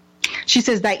 She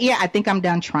says, Daaiyah, I think I'm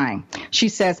done trying. She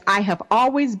says, I have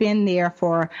always been there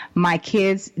for my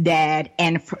kid's dad,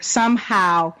 and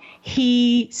somehow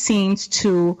he seems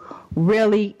to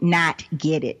really not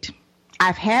get it.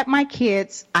 I have my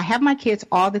kids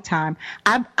all the time.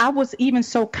 I was even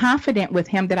so confident with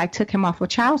him that I took him off of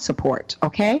child support.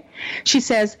 Okay. She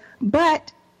says,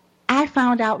 but I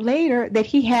found out later that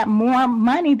he had more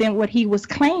money than what he was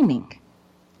claiming.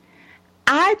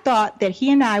 I thought that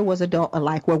he and I was adult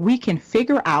alike, where we can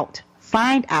figure out,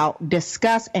 find out,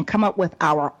 discuss, and come up with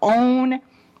our own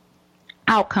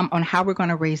outcome on how we're going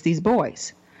to raise these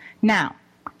boys. Now,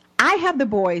 I have the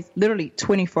boys literally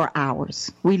 24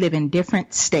 hours. We live in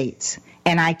different states.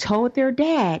 And I told their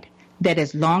dad that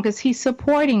as long as he's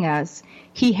supporting us,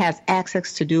 he has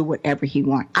access to do whatever he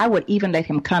wants. I would even let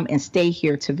him come and stay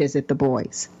here to visit the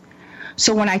boys.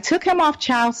 So when I took him off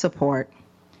child support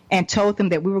and told them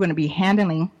that we were going to be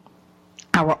handling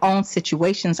our own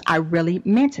situations, I really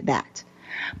meant that.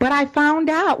 But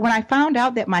when I found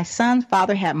out that my son's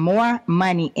father had more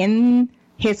money in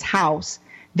his house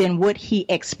than what he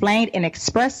explained and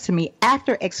expressed to me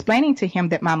after explaining to him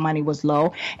that my money was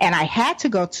low and I had to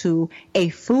go to a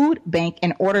food bank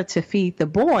in order to feed the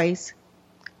boys,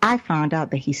 I found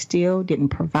out that he still didn't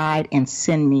provide and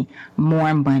send me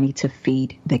more money to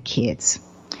feed the kids.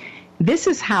 This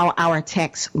is how our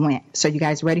text went. So you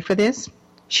guys ready for this?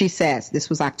 She says, this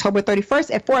was October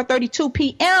 31st at 4:32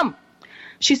 p.m.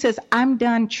 She says, I'm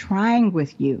done trying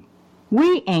with you.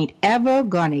 We ain't ever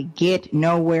gonna get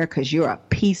nowhere because you're a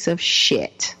piece of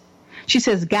shit. She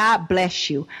says, God bless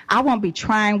you. I won't be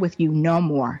trying with you no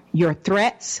more. Your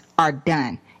threats are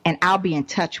done, and I'll be in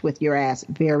touch with your ass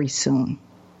very soon.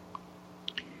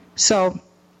 So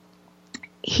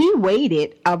he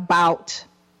waited about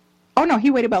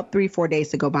 3-4 days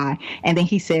to go by. And then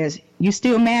he says, you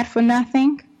still mad for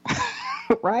nothing?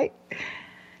 Right?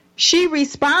 She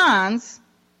responds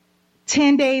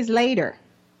 10 days later.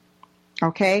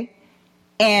 Okay.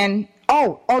 And,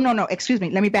 no, excuse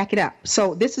me. Let me back it up.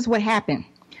 So this is what happened.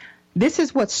 This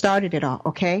is what started it all.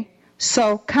 Okay.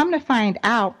 So come to find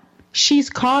out, she's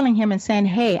calling him and saying,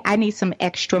 hey, I need some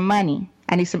extra money.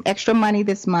 I need some extra money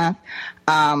this month.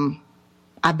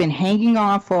 I've been hanging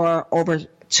on for over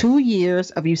 2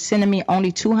 years of you sending me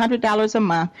only $200 a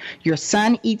month. Your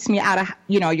son eats me out of,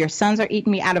 your sons are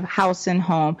eating me out of house and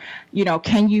home.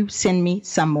 Can you send me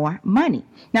some more money?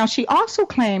 Now, she also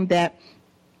claimed that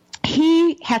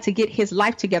he had to get his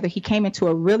life together. He came into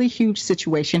a really huge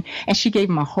situation, and she gave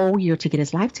him a whole year to get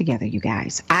his life together, you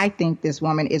guys. I think this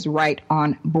woman is right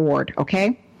on board,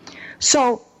 okay?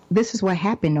 So this is what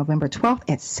happened November 12th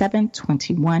at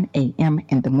 7:21 a.m.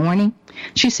 in the morning.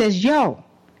 She says, yo,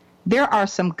 there are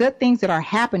some good things that are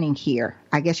happening here.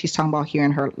 I guess she's talking about here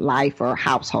in her life or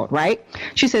household, right?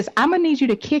 She says, I'm going to need you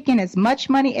to kick in as much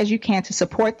money as you can to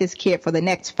support this kid for the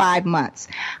next 5 months.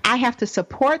 I have to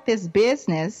support this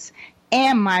business,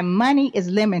 and my money is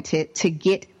limited to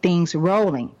get things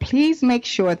rolling. Please make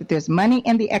sure that there's money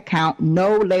in the account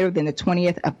no later than the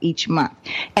 20th of each month.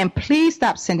 And please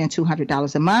stop sending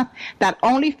 $200 a month. That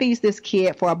only feeds this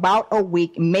kid for about a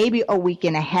week, maybe a week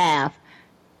and a half.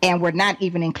 And we're not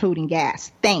even including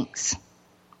gas. Thanks.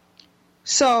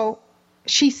 So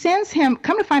she sends him,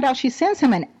 come to find out, she sends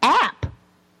him an app.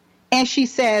 And she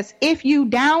says, if you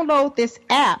download this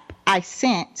app I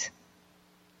sent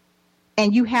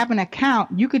and you have an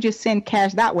account, you could just send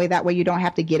cash that way. That way you don't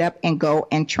have to get up and go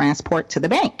and transport to the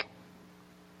bank.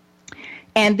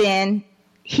 And then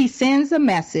he sends a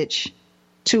message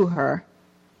to her.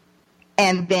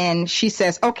 And then she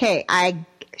says, okay, I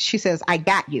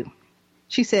got you.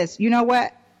 She says, you know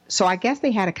what? So I guess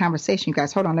they had a conversation, you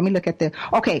guys. Hold on. Let me look at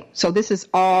okay, so this is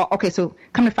all. Okay, so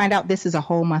come to find out, this is a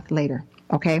whole month later.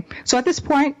 Okay, so at this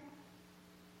point,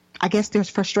 I guess there's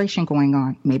frustration going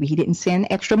on. Maybe he didn't send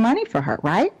extra money for her,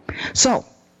 right? So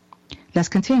let's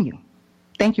continue.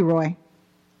 Thank you, Roy.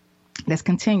 Let's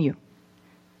continue.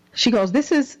 She goes,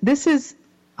 this is,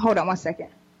 hold on one second.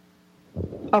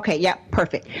 Okay, yeah,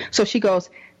 perfect. So she goes,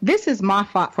 this is my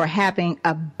fault for having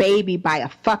a baby by a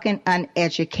fucking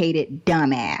uneducated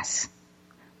dumbass.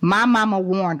 My mama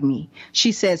warned me.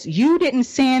 She says, you didn't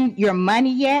send your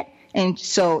money yet? And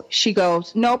so she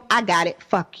goes, nope, I got it.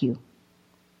 Fuck you.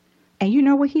 And you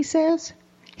know what he says?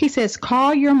 He says,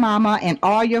 call your mama and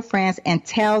all your friends and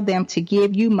tell them to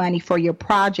give you money for your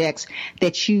projects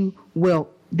that you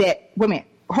will, wait a minute.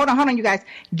 Hold on, you guys.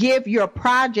 Give your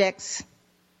projects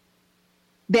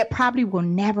that probably will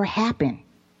never happen.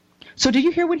 So did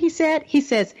you hear what he said? He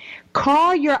says,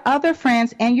 call your other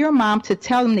friends and your mom to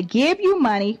tell them to give you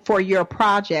money for your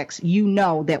projects you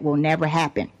know that will never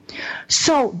happen.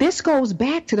 So this goes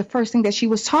back to the first thing that she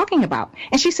was talking about.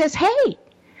 And she says, hey,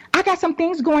 I got some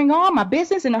things going on, my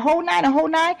business and the whole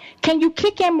nine. Can you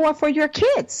kick in more for your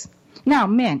kids? Now,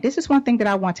 men, this is one thing that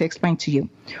I want to explain to you.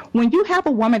 When you have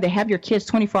a woman that have your kids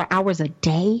 24 hours a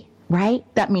day, right?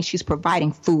 That means she's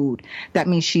providing food. That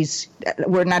means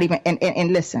we're not even,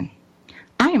 and listen,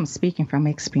 I am speaking from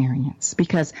experience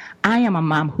because I am a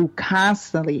mom who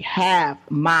constantly have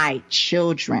my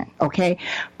children, okay?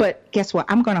 But guess what?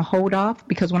 I'm going to hold off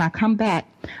because when I come back,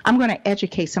 I'm going to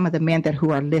educate some of the men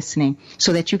who are listening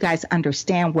so that you guys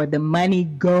understand where the money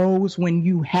goes when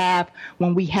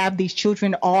we have these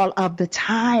children all of the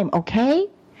time, okay?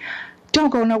 Don't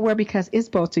go nowhere because it's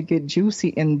supposed to get juicy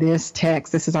in this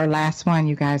text. This is our last one,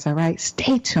 you guys, all right?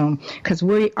 Stay tuned because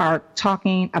we are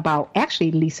talking about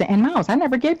actually Lisa and Miles. I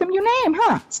never gave them your name,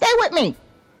 huh? Stay with me.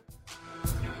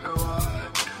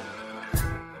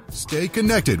 Stay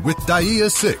connected with Daaiyah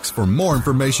Cixx for more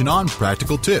information on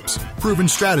practical tips, proven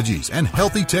strategies, and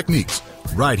healthy techniques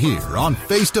right here on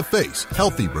Face to Face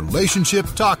Healthy Relationship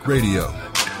Talk Radio.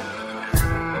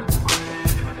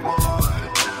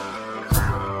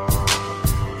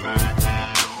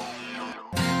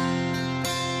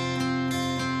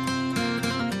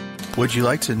 Would you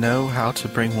like to know how to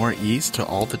bring more ease to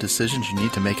all the decisions you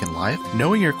need to make in life?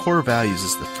 Knowing your core values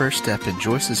is the first step in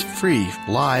Joyce's free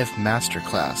live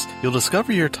masterclass. You'll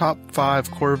discover your top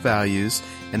 5 core values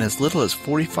in as little as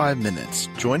 45 minutes.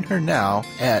 Join her now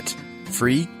at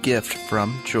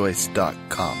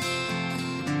freegiftfromjoyce.com.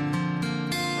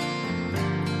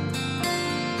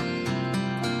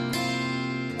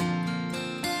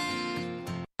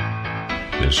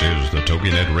 This is the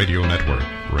TogiNet Radio Network,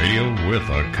 radio with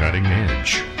a cutting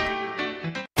edge.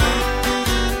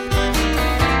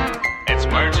 It's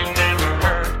words you never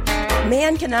heard.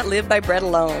 Man cannot live by bread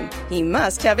alone. He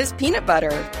must have his peanut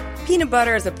butter. Peanut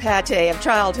butter is a pate of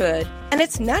childhood, and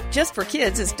it's not just for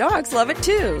kids, as dogs love it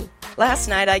too. Last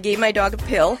night I gave my dog a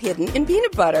pill hidden in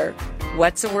peanut butter.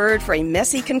 What's a word for a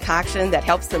messy concoction that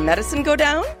helps the medicine go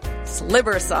down?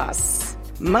 Sliver sauce.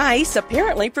 Mice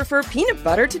apparently prefer peanut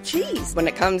butter to cheese when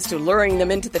it comes to luring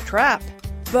them into the trap.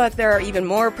 But there are even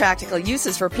more practical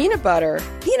uses for peanut butter.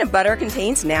 Peanut butter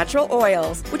contains natural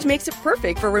oils, which makes it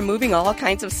perfect for removing all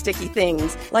kinds of sticky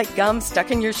things, like gum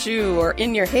stuck in your shoe or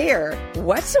in your hair.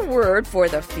 What's a word for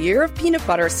the fear of peanut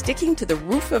butter sticking to the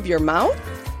roof of your mouth?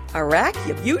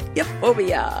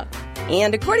 Arachnophobia.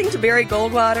 And according to Barry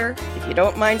Goldwater, if you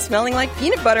don't mind smelling like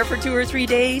peanut butter for 2 or 3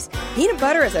 days, peanut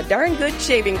butter is a darn good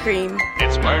shaving cream.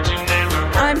 It's words you never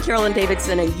heard. I'm Carolyn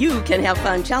Davidson, and you can have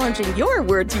fun challenging your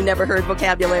words you never heard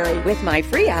vocabulary with my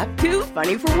free app, Too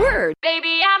Funny for Words.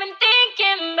 Baby, I've been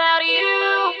thinking about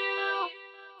you.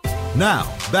 Now,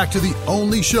 back to the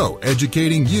only show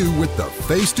educating you with the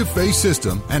face-to-face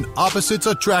system and opposites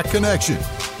attract connection.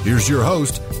 Here's your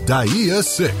host, Daaiyah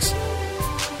Cixx.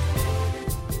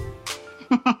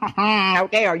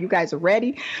 Okay, are you guys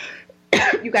ready?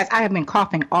 You guys, I have been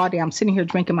coughing all day. I'm sitting here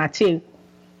drinking my tea,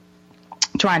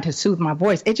 trying to soothe my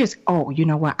voice. It just, you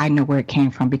know what? I know where it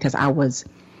came from because I was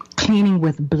cleaning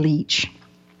with bleach.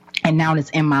 And now it's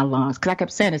in my lungs. Because I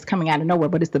kept saying it's coming out of nowhere,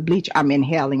 but it's the bleach I'm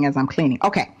inhaling as I'm cleaning.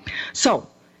 Okay. So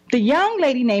the young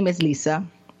lady name is Lisa.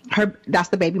 That's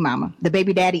the baby mama. The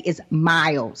baby daddy is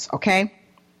Miles. Okay.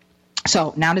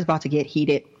 So now it's about to get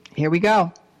heated. Here we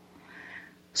go.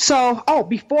 So,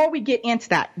 before we get into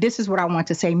that, this is what I want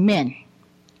to say. Men,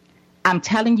 I'm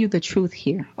telling you the truth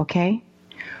here. Okay.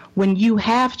 When you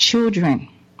have children,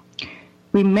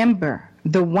 remember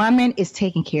the woman is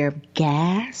taking care of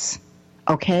gas.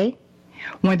 Okay.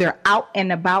 When they're out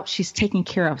and about, she's taking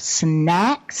care of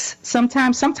snacks.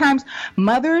 Sometimes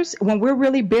mothers, when we're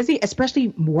really busy, especially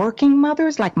working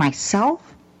mothers like myself,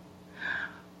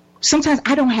 sometimes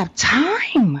I don't have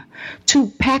time to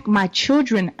pack my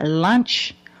children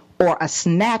lunch or a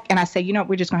snack. And I say,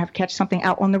 we're just going to have to catch something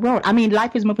out on the road. I mean,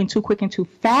 life is moving too quick and too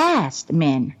fast,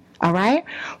 men. All right.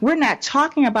 We're not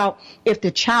talking about if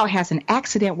the child has an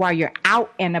accident while you're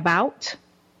out and about.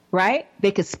 Right?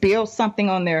 They could spill something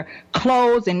on their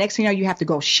clothes, and next thing you know, you have to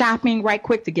go shopping right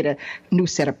quick to get a new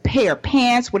set of pair of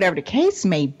pants, whatever the case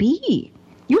may be.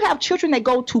 You have children that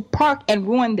go to park and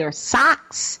ruin their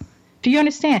socks. Do you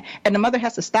understand? And the mother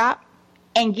has to stop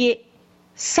and get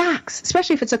socks,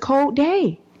 especially if it's a cold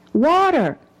day.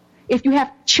 Water. If you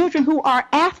have children who are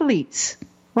athletes,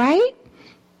 right?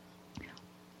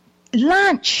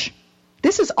 Lunch.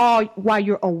 This is all while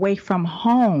you're away from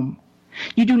home.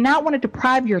 You do not want to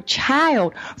deprive your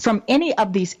child from any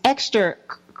of these extra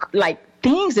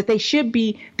things that they should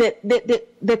be that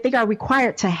they are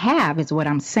required to have is what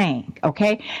I'm saying.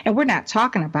 OK, and we're not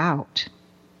talking about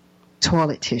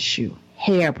toilet tissue,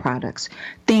 hair products,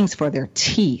 things for their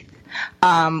teeth.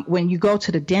 When you go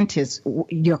to the dentist,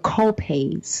 your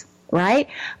co-pays. Right.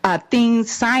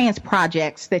 Science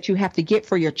projects that you have to get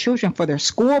for your children for their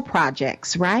school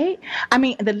projects. Right. I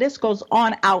mean, the list goes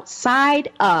on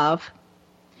outside of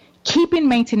keeping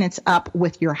maintenance up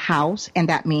with your house. And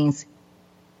that means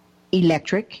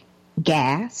electric,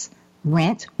 gas,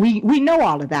 rent. We know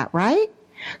all of that. Right.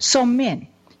 So men,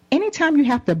 anytime you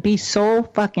have to be so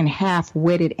fucking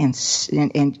half-witted and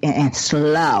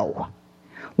slow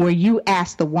where you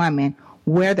ask the woman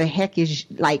where the heck is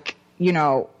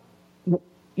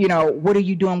what are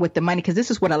you doing with the money? Because this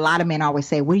is what a lot of men always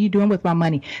say. What are you doing with my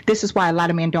money? This is why a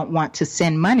lot of men don't want to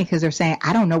send money because they're saying,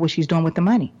 I don't know what she's doing with the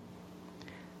money.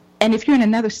 And if you're in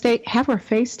another state, have her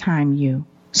FaceTime you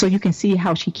so you can see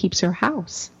how she keeps her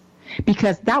house.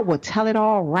 Because that will tell it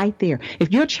all right there.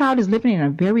 If your child is living in a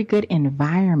very good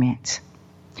environment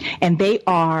and they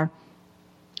are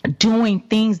doing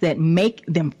things that make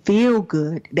them feel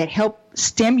good, that help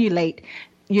stimulate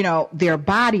their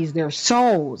bodies, their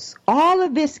souls, all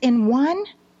of this in one,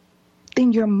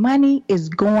 then your money is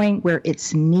going where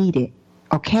it's needed.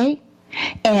 Okay?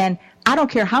 And I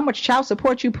don't care how much child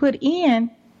support you put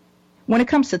in, when it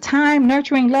comes to time,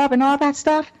 nurturing, love, and all that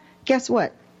stuff, guess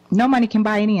what? No money can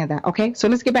buy any of that. Okay? So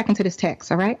let's get back into this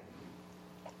text. All right?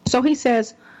 So he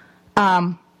says,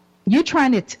 you're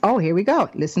trying to, here we go.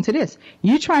 Listen to this.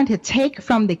 You're trying to take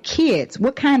from the kids.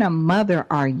 What kind of mother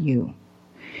are you?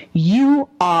 You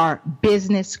are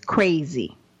business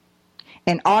crazy.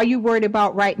 And all you worried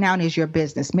about right now is your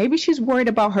business. Maybe she's worried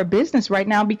about her business right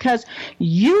now because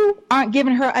you aren't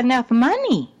giving her enough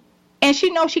money. And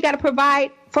she knows she got to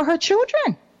provide for her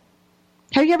children.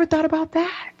 Have you ever thought about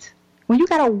that? When you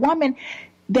got a woman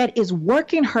that is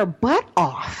working her butt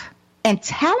off and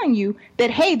telling you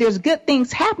that, hey, there's good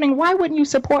things happening, why wouldn't you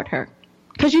support her?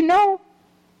 Because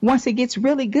once it gets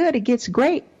really good, it gets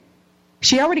great.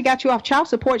 She already got you off child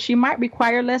support. She might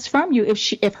require less from you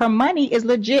if her money is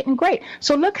legit and great.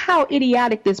 So look how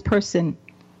idiotic this person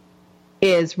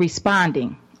is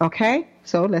responding. Okay,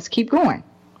 so let's keep going.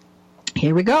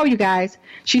 Here we go, you guys.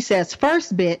 She says,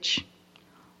 first, bitch,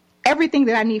 everything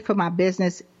that I need for my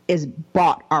business is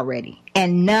bought already,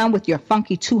 and none with your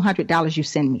funky $200 you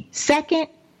send me. Second,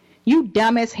 you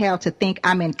dumb as hell to think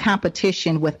I'm in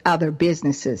competition with other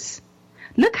businesses.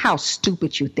 Look how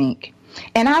stupid you think.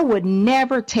 And I would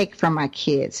never take from my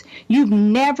kids. You've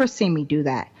never seen me do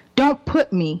that. Don't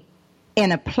put me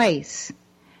in a place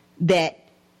that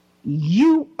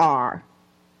you are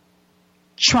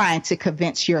trying to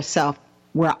convince yourself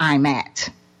where I'm at.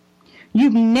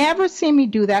 You've never seen me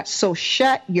do that, so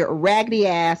shut your raggedy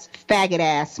ass, faggot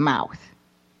ass mouth.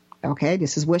 Okay,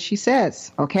 this is what she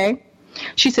says, okay?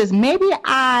 She says, maybe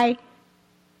I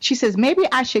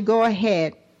should go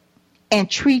ahead and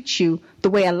treat you the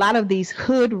way a lot of these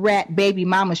hood rat baby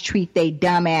mamas treat they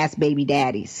dumbass baby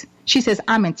daddies. She says,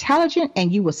 I'm intelligent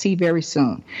and you will see very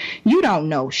soon. You don't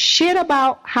know shit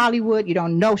about Hollywood. You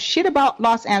don't know shit about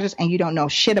Los Angeles, and you don't know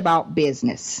shit about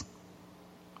business.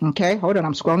 Okay, hold on.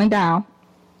 I'm scrolling down.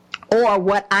 Or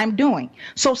what I'm doing.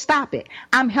 So stop it.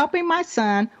 I'm helping my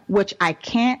son, which I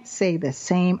can't say the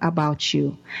same about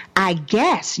you. I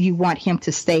guess you want him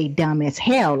to stay dumb as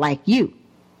hell like you.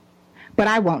 But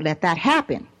I won't let that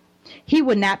happen. He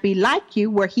would not be like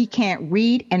you, where he can't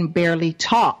read and barely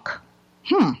talk.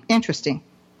 Interesting.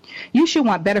 You should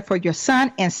want better for your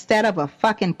son instead of a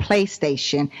fucking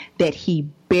PlayStation that he's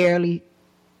barely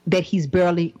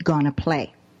gonna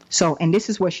play. So, and this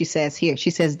is what she says here.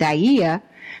 She says, Daaiyah,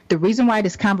 the reason why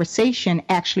this conversation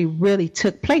actually really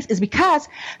took place is because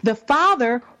the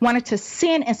father wanted to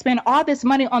send and spend all this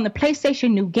money on the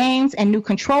PlayStation, new games and new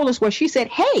controllers, where she said,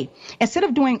 hey, instead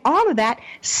of doing all of that,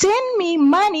 send me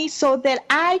money so that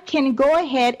I can go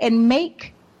ahead and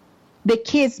make the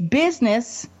kids'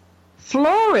 business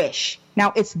flourish.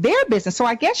 Now, it's their business. So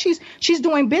I guess she's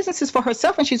doing businesses for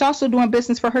herself, and she's also doing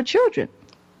business for her children.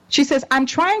 She says, I'm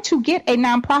trying to get a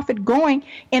nonprofit going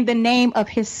in the name of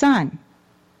his son.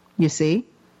 You see?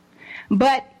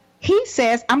 But he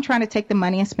says, I'm trying to take the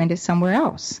money and spend it somewhere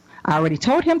else. I already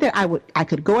told him that I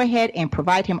could go ahead and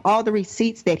provide him all the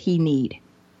receipts that he need.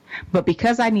 But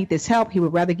because I need this help, he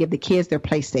would rather give the kids their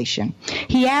PlayStation.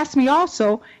 He asked me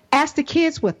also, ask the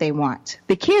kids what they want.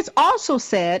 The kids also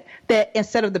said that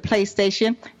instead of the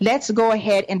PlayStation, let's go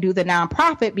ahead and do the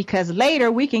nonprofit, because later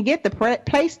we can get the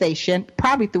PlayStation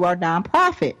probably through our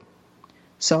nonprofit.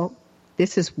 So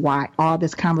this is why all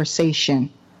this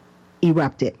conversation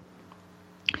erupted.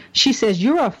 She says,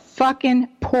 you're a fucking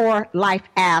poor life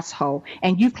asshole,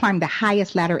 and you've climbed the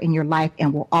highest ladder in your life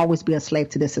and will always be a slave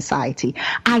to this society.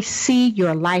 I see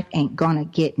your life ain't gonna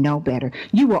get no better.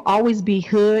 You will always be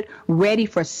hood, ready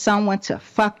for someone to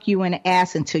fuck you in the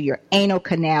ass until your anal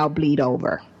canal bleed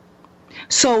over.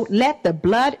 So let the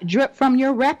blood drip from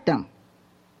your rectum.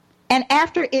 And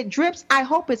after it drips, I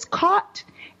hope it's caught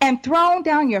and thrown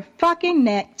down your fucking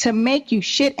neck to make you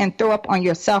shit and throw up on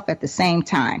yourself at the same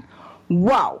time.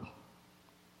 Whoa.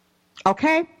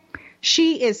 Okay?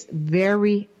 She is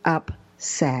very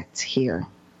upset here.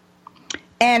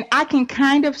 And I can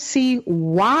kind of see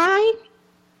why.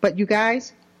 But you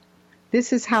guys,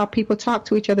 this is how people talk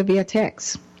to each other via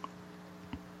text.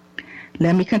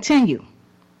 Let me continue.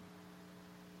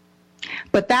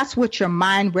 But that's what your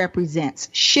mind represents.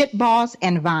 Shitballs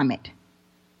and vomit.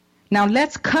 Now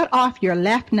let's cut off your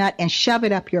left nut and shove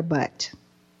it up your butt.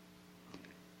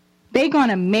 They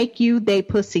gonna make you they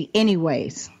pussy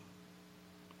anyways.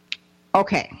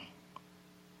 Okay.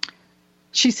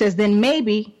 She says, then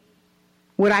maybe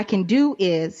what I can do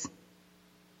is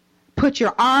put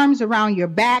your arms around your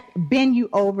back, bend you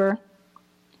over,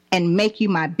 and make you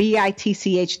my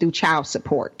bitch through child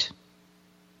support.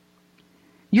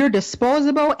 You're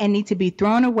disposable and need to be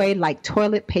thrown away like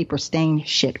toilet paper stained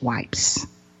shit wipes.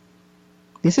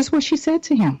 This is what she said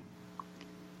to him.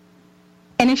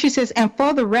 And then she says, and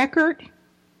for the record,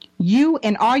 you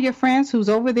and all your friends who's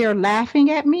over there laughing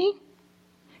at me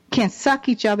can suck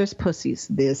each other's pussies.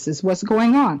 This is what's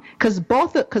going on. Because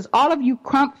all of you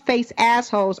crump-faced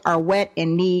assholes are wet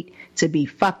and need to be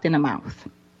fucked in the mouth.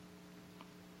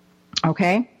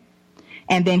 Okay?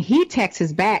 And then he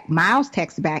texts back, Miles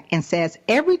texts back and says,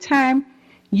 every time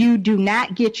you do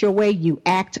not get your way, you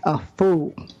act a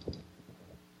fool.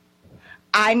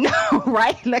 I know,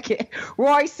 right? Look at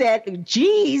Roy said,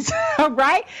 geez,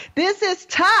 right? This is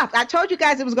tough. I told you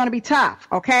guys it was going to be tough,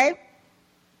 okay?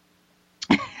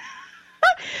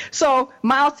 So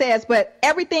Miles says, but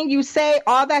everything you say,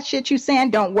 all that shit you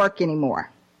saying don't work anymore.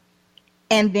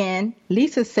 And then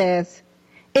Lisa says,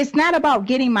 it's not about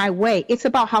getting my way. It's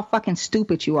about how fucking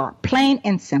stupid you are. Plain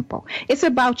and simple. It's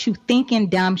about you thinking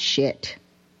dumb shit.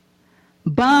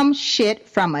 Bum shit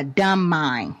from a dumb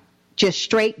mind. Just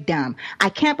straight dumb. I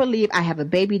can't believe I have a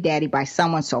baby daddy by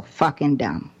someone so fucking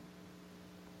dumb.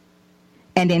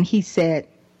 And then he said,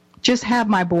 just have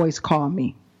my boys call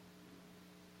me.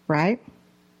 Right?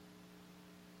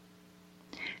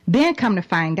 Then come to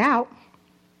find out,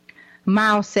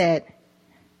 Miles said,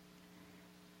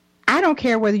 I don't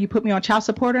care whether you put me on child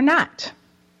support or not.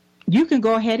 You can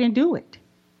go ahead and do it.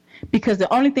 Because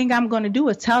the only thing I'm going to do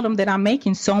is tell them that I'm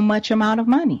making so much amount of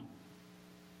money.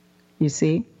 You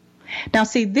see? Now,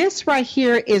 see, this right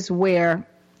here is where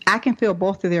I can feel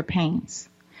both of their pains.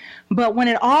 But when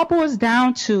it all boils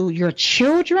down to your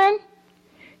children,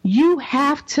 You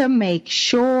have to make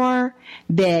sure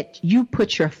that you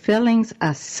put your feelings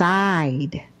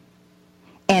aside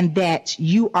and that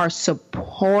you are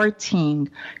supporting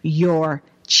your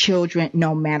children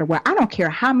no matter what. I don't care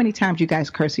how many times you guys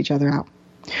curse each other out.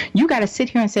 You got to sit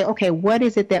here and say, okay, what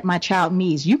is it that my child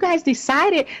needs? You guys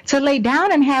decided to lay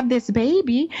down and have this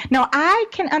baby. Now, I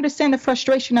can understand the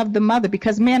frustration of the mother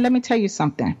because, man, let me tell you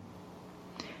something.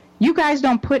 You guys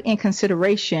don't put in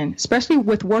consideration, especially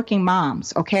with working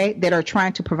moms, okay, that are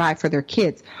trying to provide for their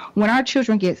kids. When our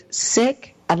children get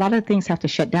sick, a lot of things have to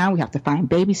shut down. We have to find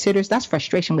babysitters. That's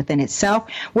frustration within itself.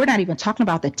 We're not even talking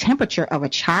about the temperature of a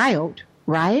child,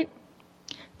 right?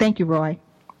 Thank you, Roy.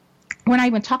 We're not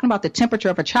even talking about the temperature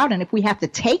of a child. And if we have to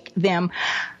take them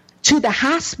to the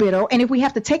hospital, and if we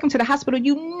have to take them to the hospital,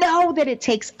 you know that it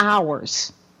takes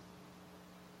hours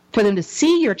for them to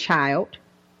see your child,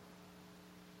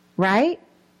 right?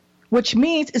 Which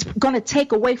means it's going to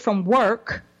take away from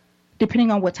work, depending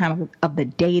on what time of the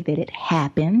day that it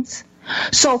happens.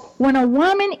 So when a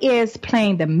woman is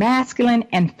playing the masculine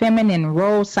and feminine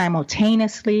roles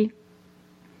simultaneously,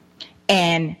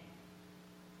 and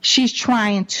she's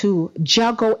trying to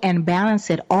juggle and balance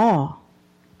it all,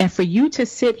 and for you to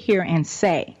sit here and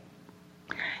say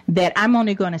that I'm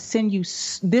only going to send you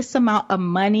this amount of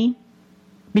money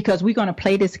because we're going to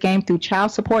play this game through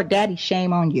child support, Daddy,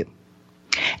 shame on you.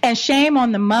 And shame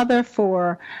on the mother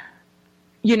for,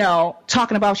 you know,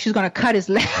 talking about she's going to cut his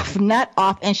left nut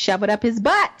off and shove it up his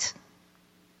butt.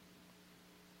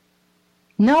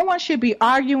 No one should be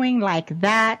arguing like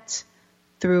that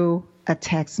through a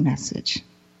text message.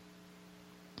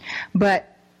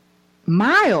 But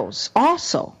Miles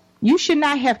also, you should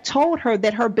not have told her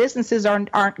that her businesses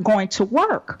aren't going to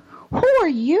work. Who are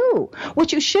you?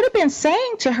 What you should have been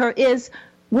saying to her is,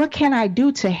 what can I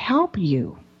do to help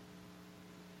you?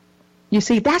 You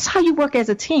see, that's how you work as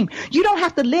a team. You don't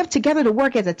have to live together to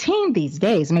work as a team these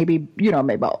days. Maybe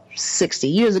about 60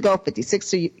 years ago, 50,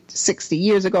 60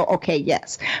 years ago. Okay,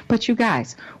 yes. But you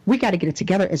guys, we got to get it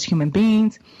together as human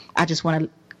beings. I just want to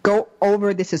go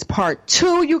over. This is part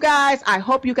 2, you guys. I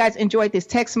hope you guys enjoyed these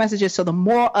text messages. So the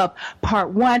moral of part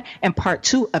 1 and part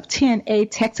 2 of TNA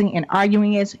texting and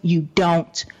arguing is you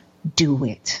don't do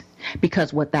it.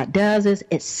 Because what that does is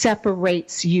it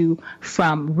separates you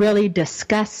from really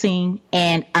discussing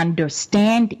and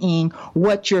understanding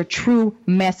what your true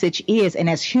message is. And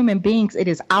as human beings, it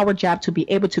is our job to be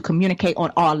able to communicate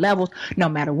on all levels, no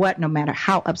matter what, no matter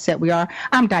how upset we are.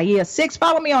 I'm Daaiyah Cixx.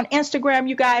 Follow me on Instagram,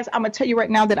 you guys. I'm going to tell you right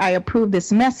now that I approve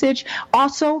this message.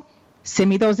 Also,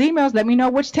 send me those emails. Let me know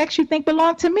which text you think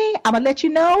belong to me. I'm going to let you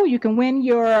know. You can win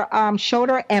your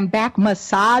shoulder and back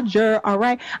massager. All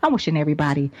right. I'm wishing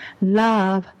everybody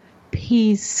love,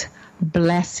 peace,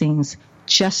 blessings,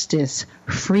 justice,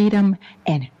 freedom,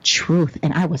 and truth.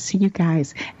 And I will see you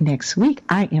guys next week.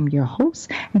 I am your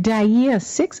host, Daaiyah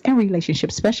Cixx, and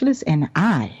relationship specialist, and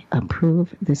I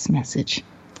approve this message.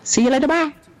 See you later.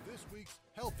 Bye.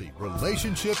 Healthy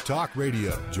Relationship Talk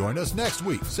Radio. Join us next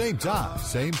week, same time,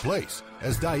 same place,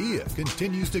 as Daaiyah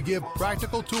continues to give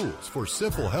practical tools for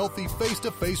simple, healthy,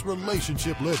 face-to-face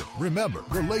relationship living. Remember,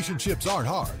 relationships aren't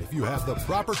hard if you have the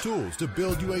proper tools to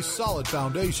build you a solid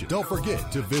foundation. Don't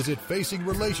forget to visit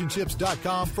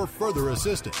facingrelationships.com for further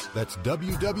assistance. That's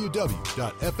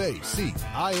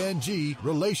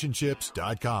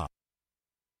www.facingrelationships.com.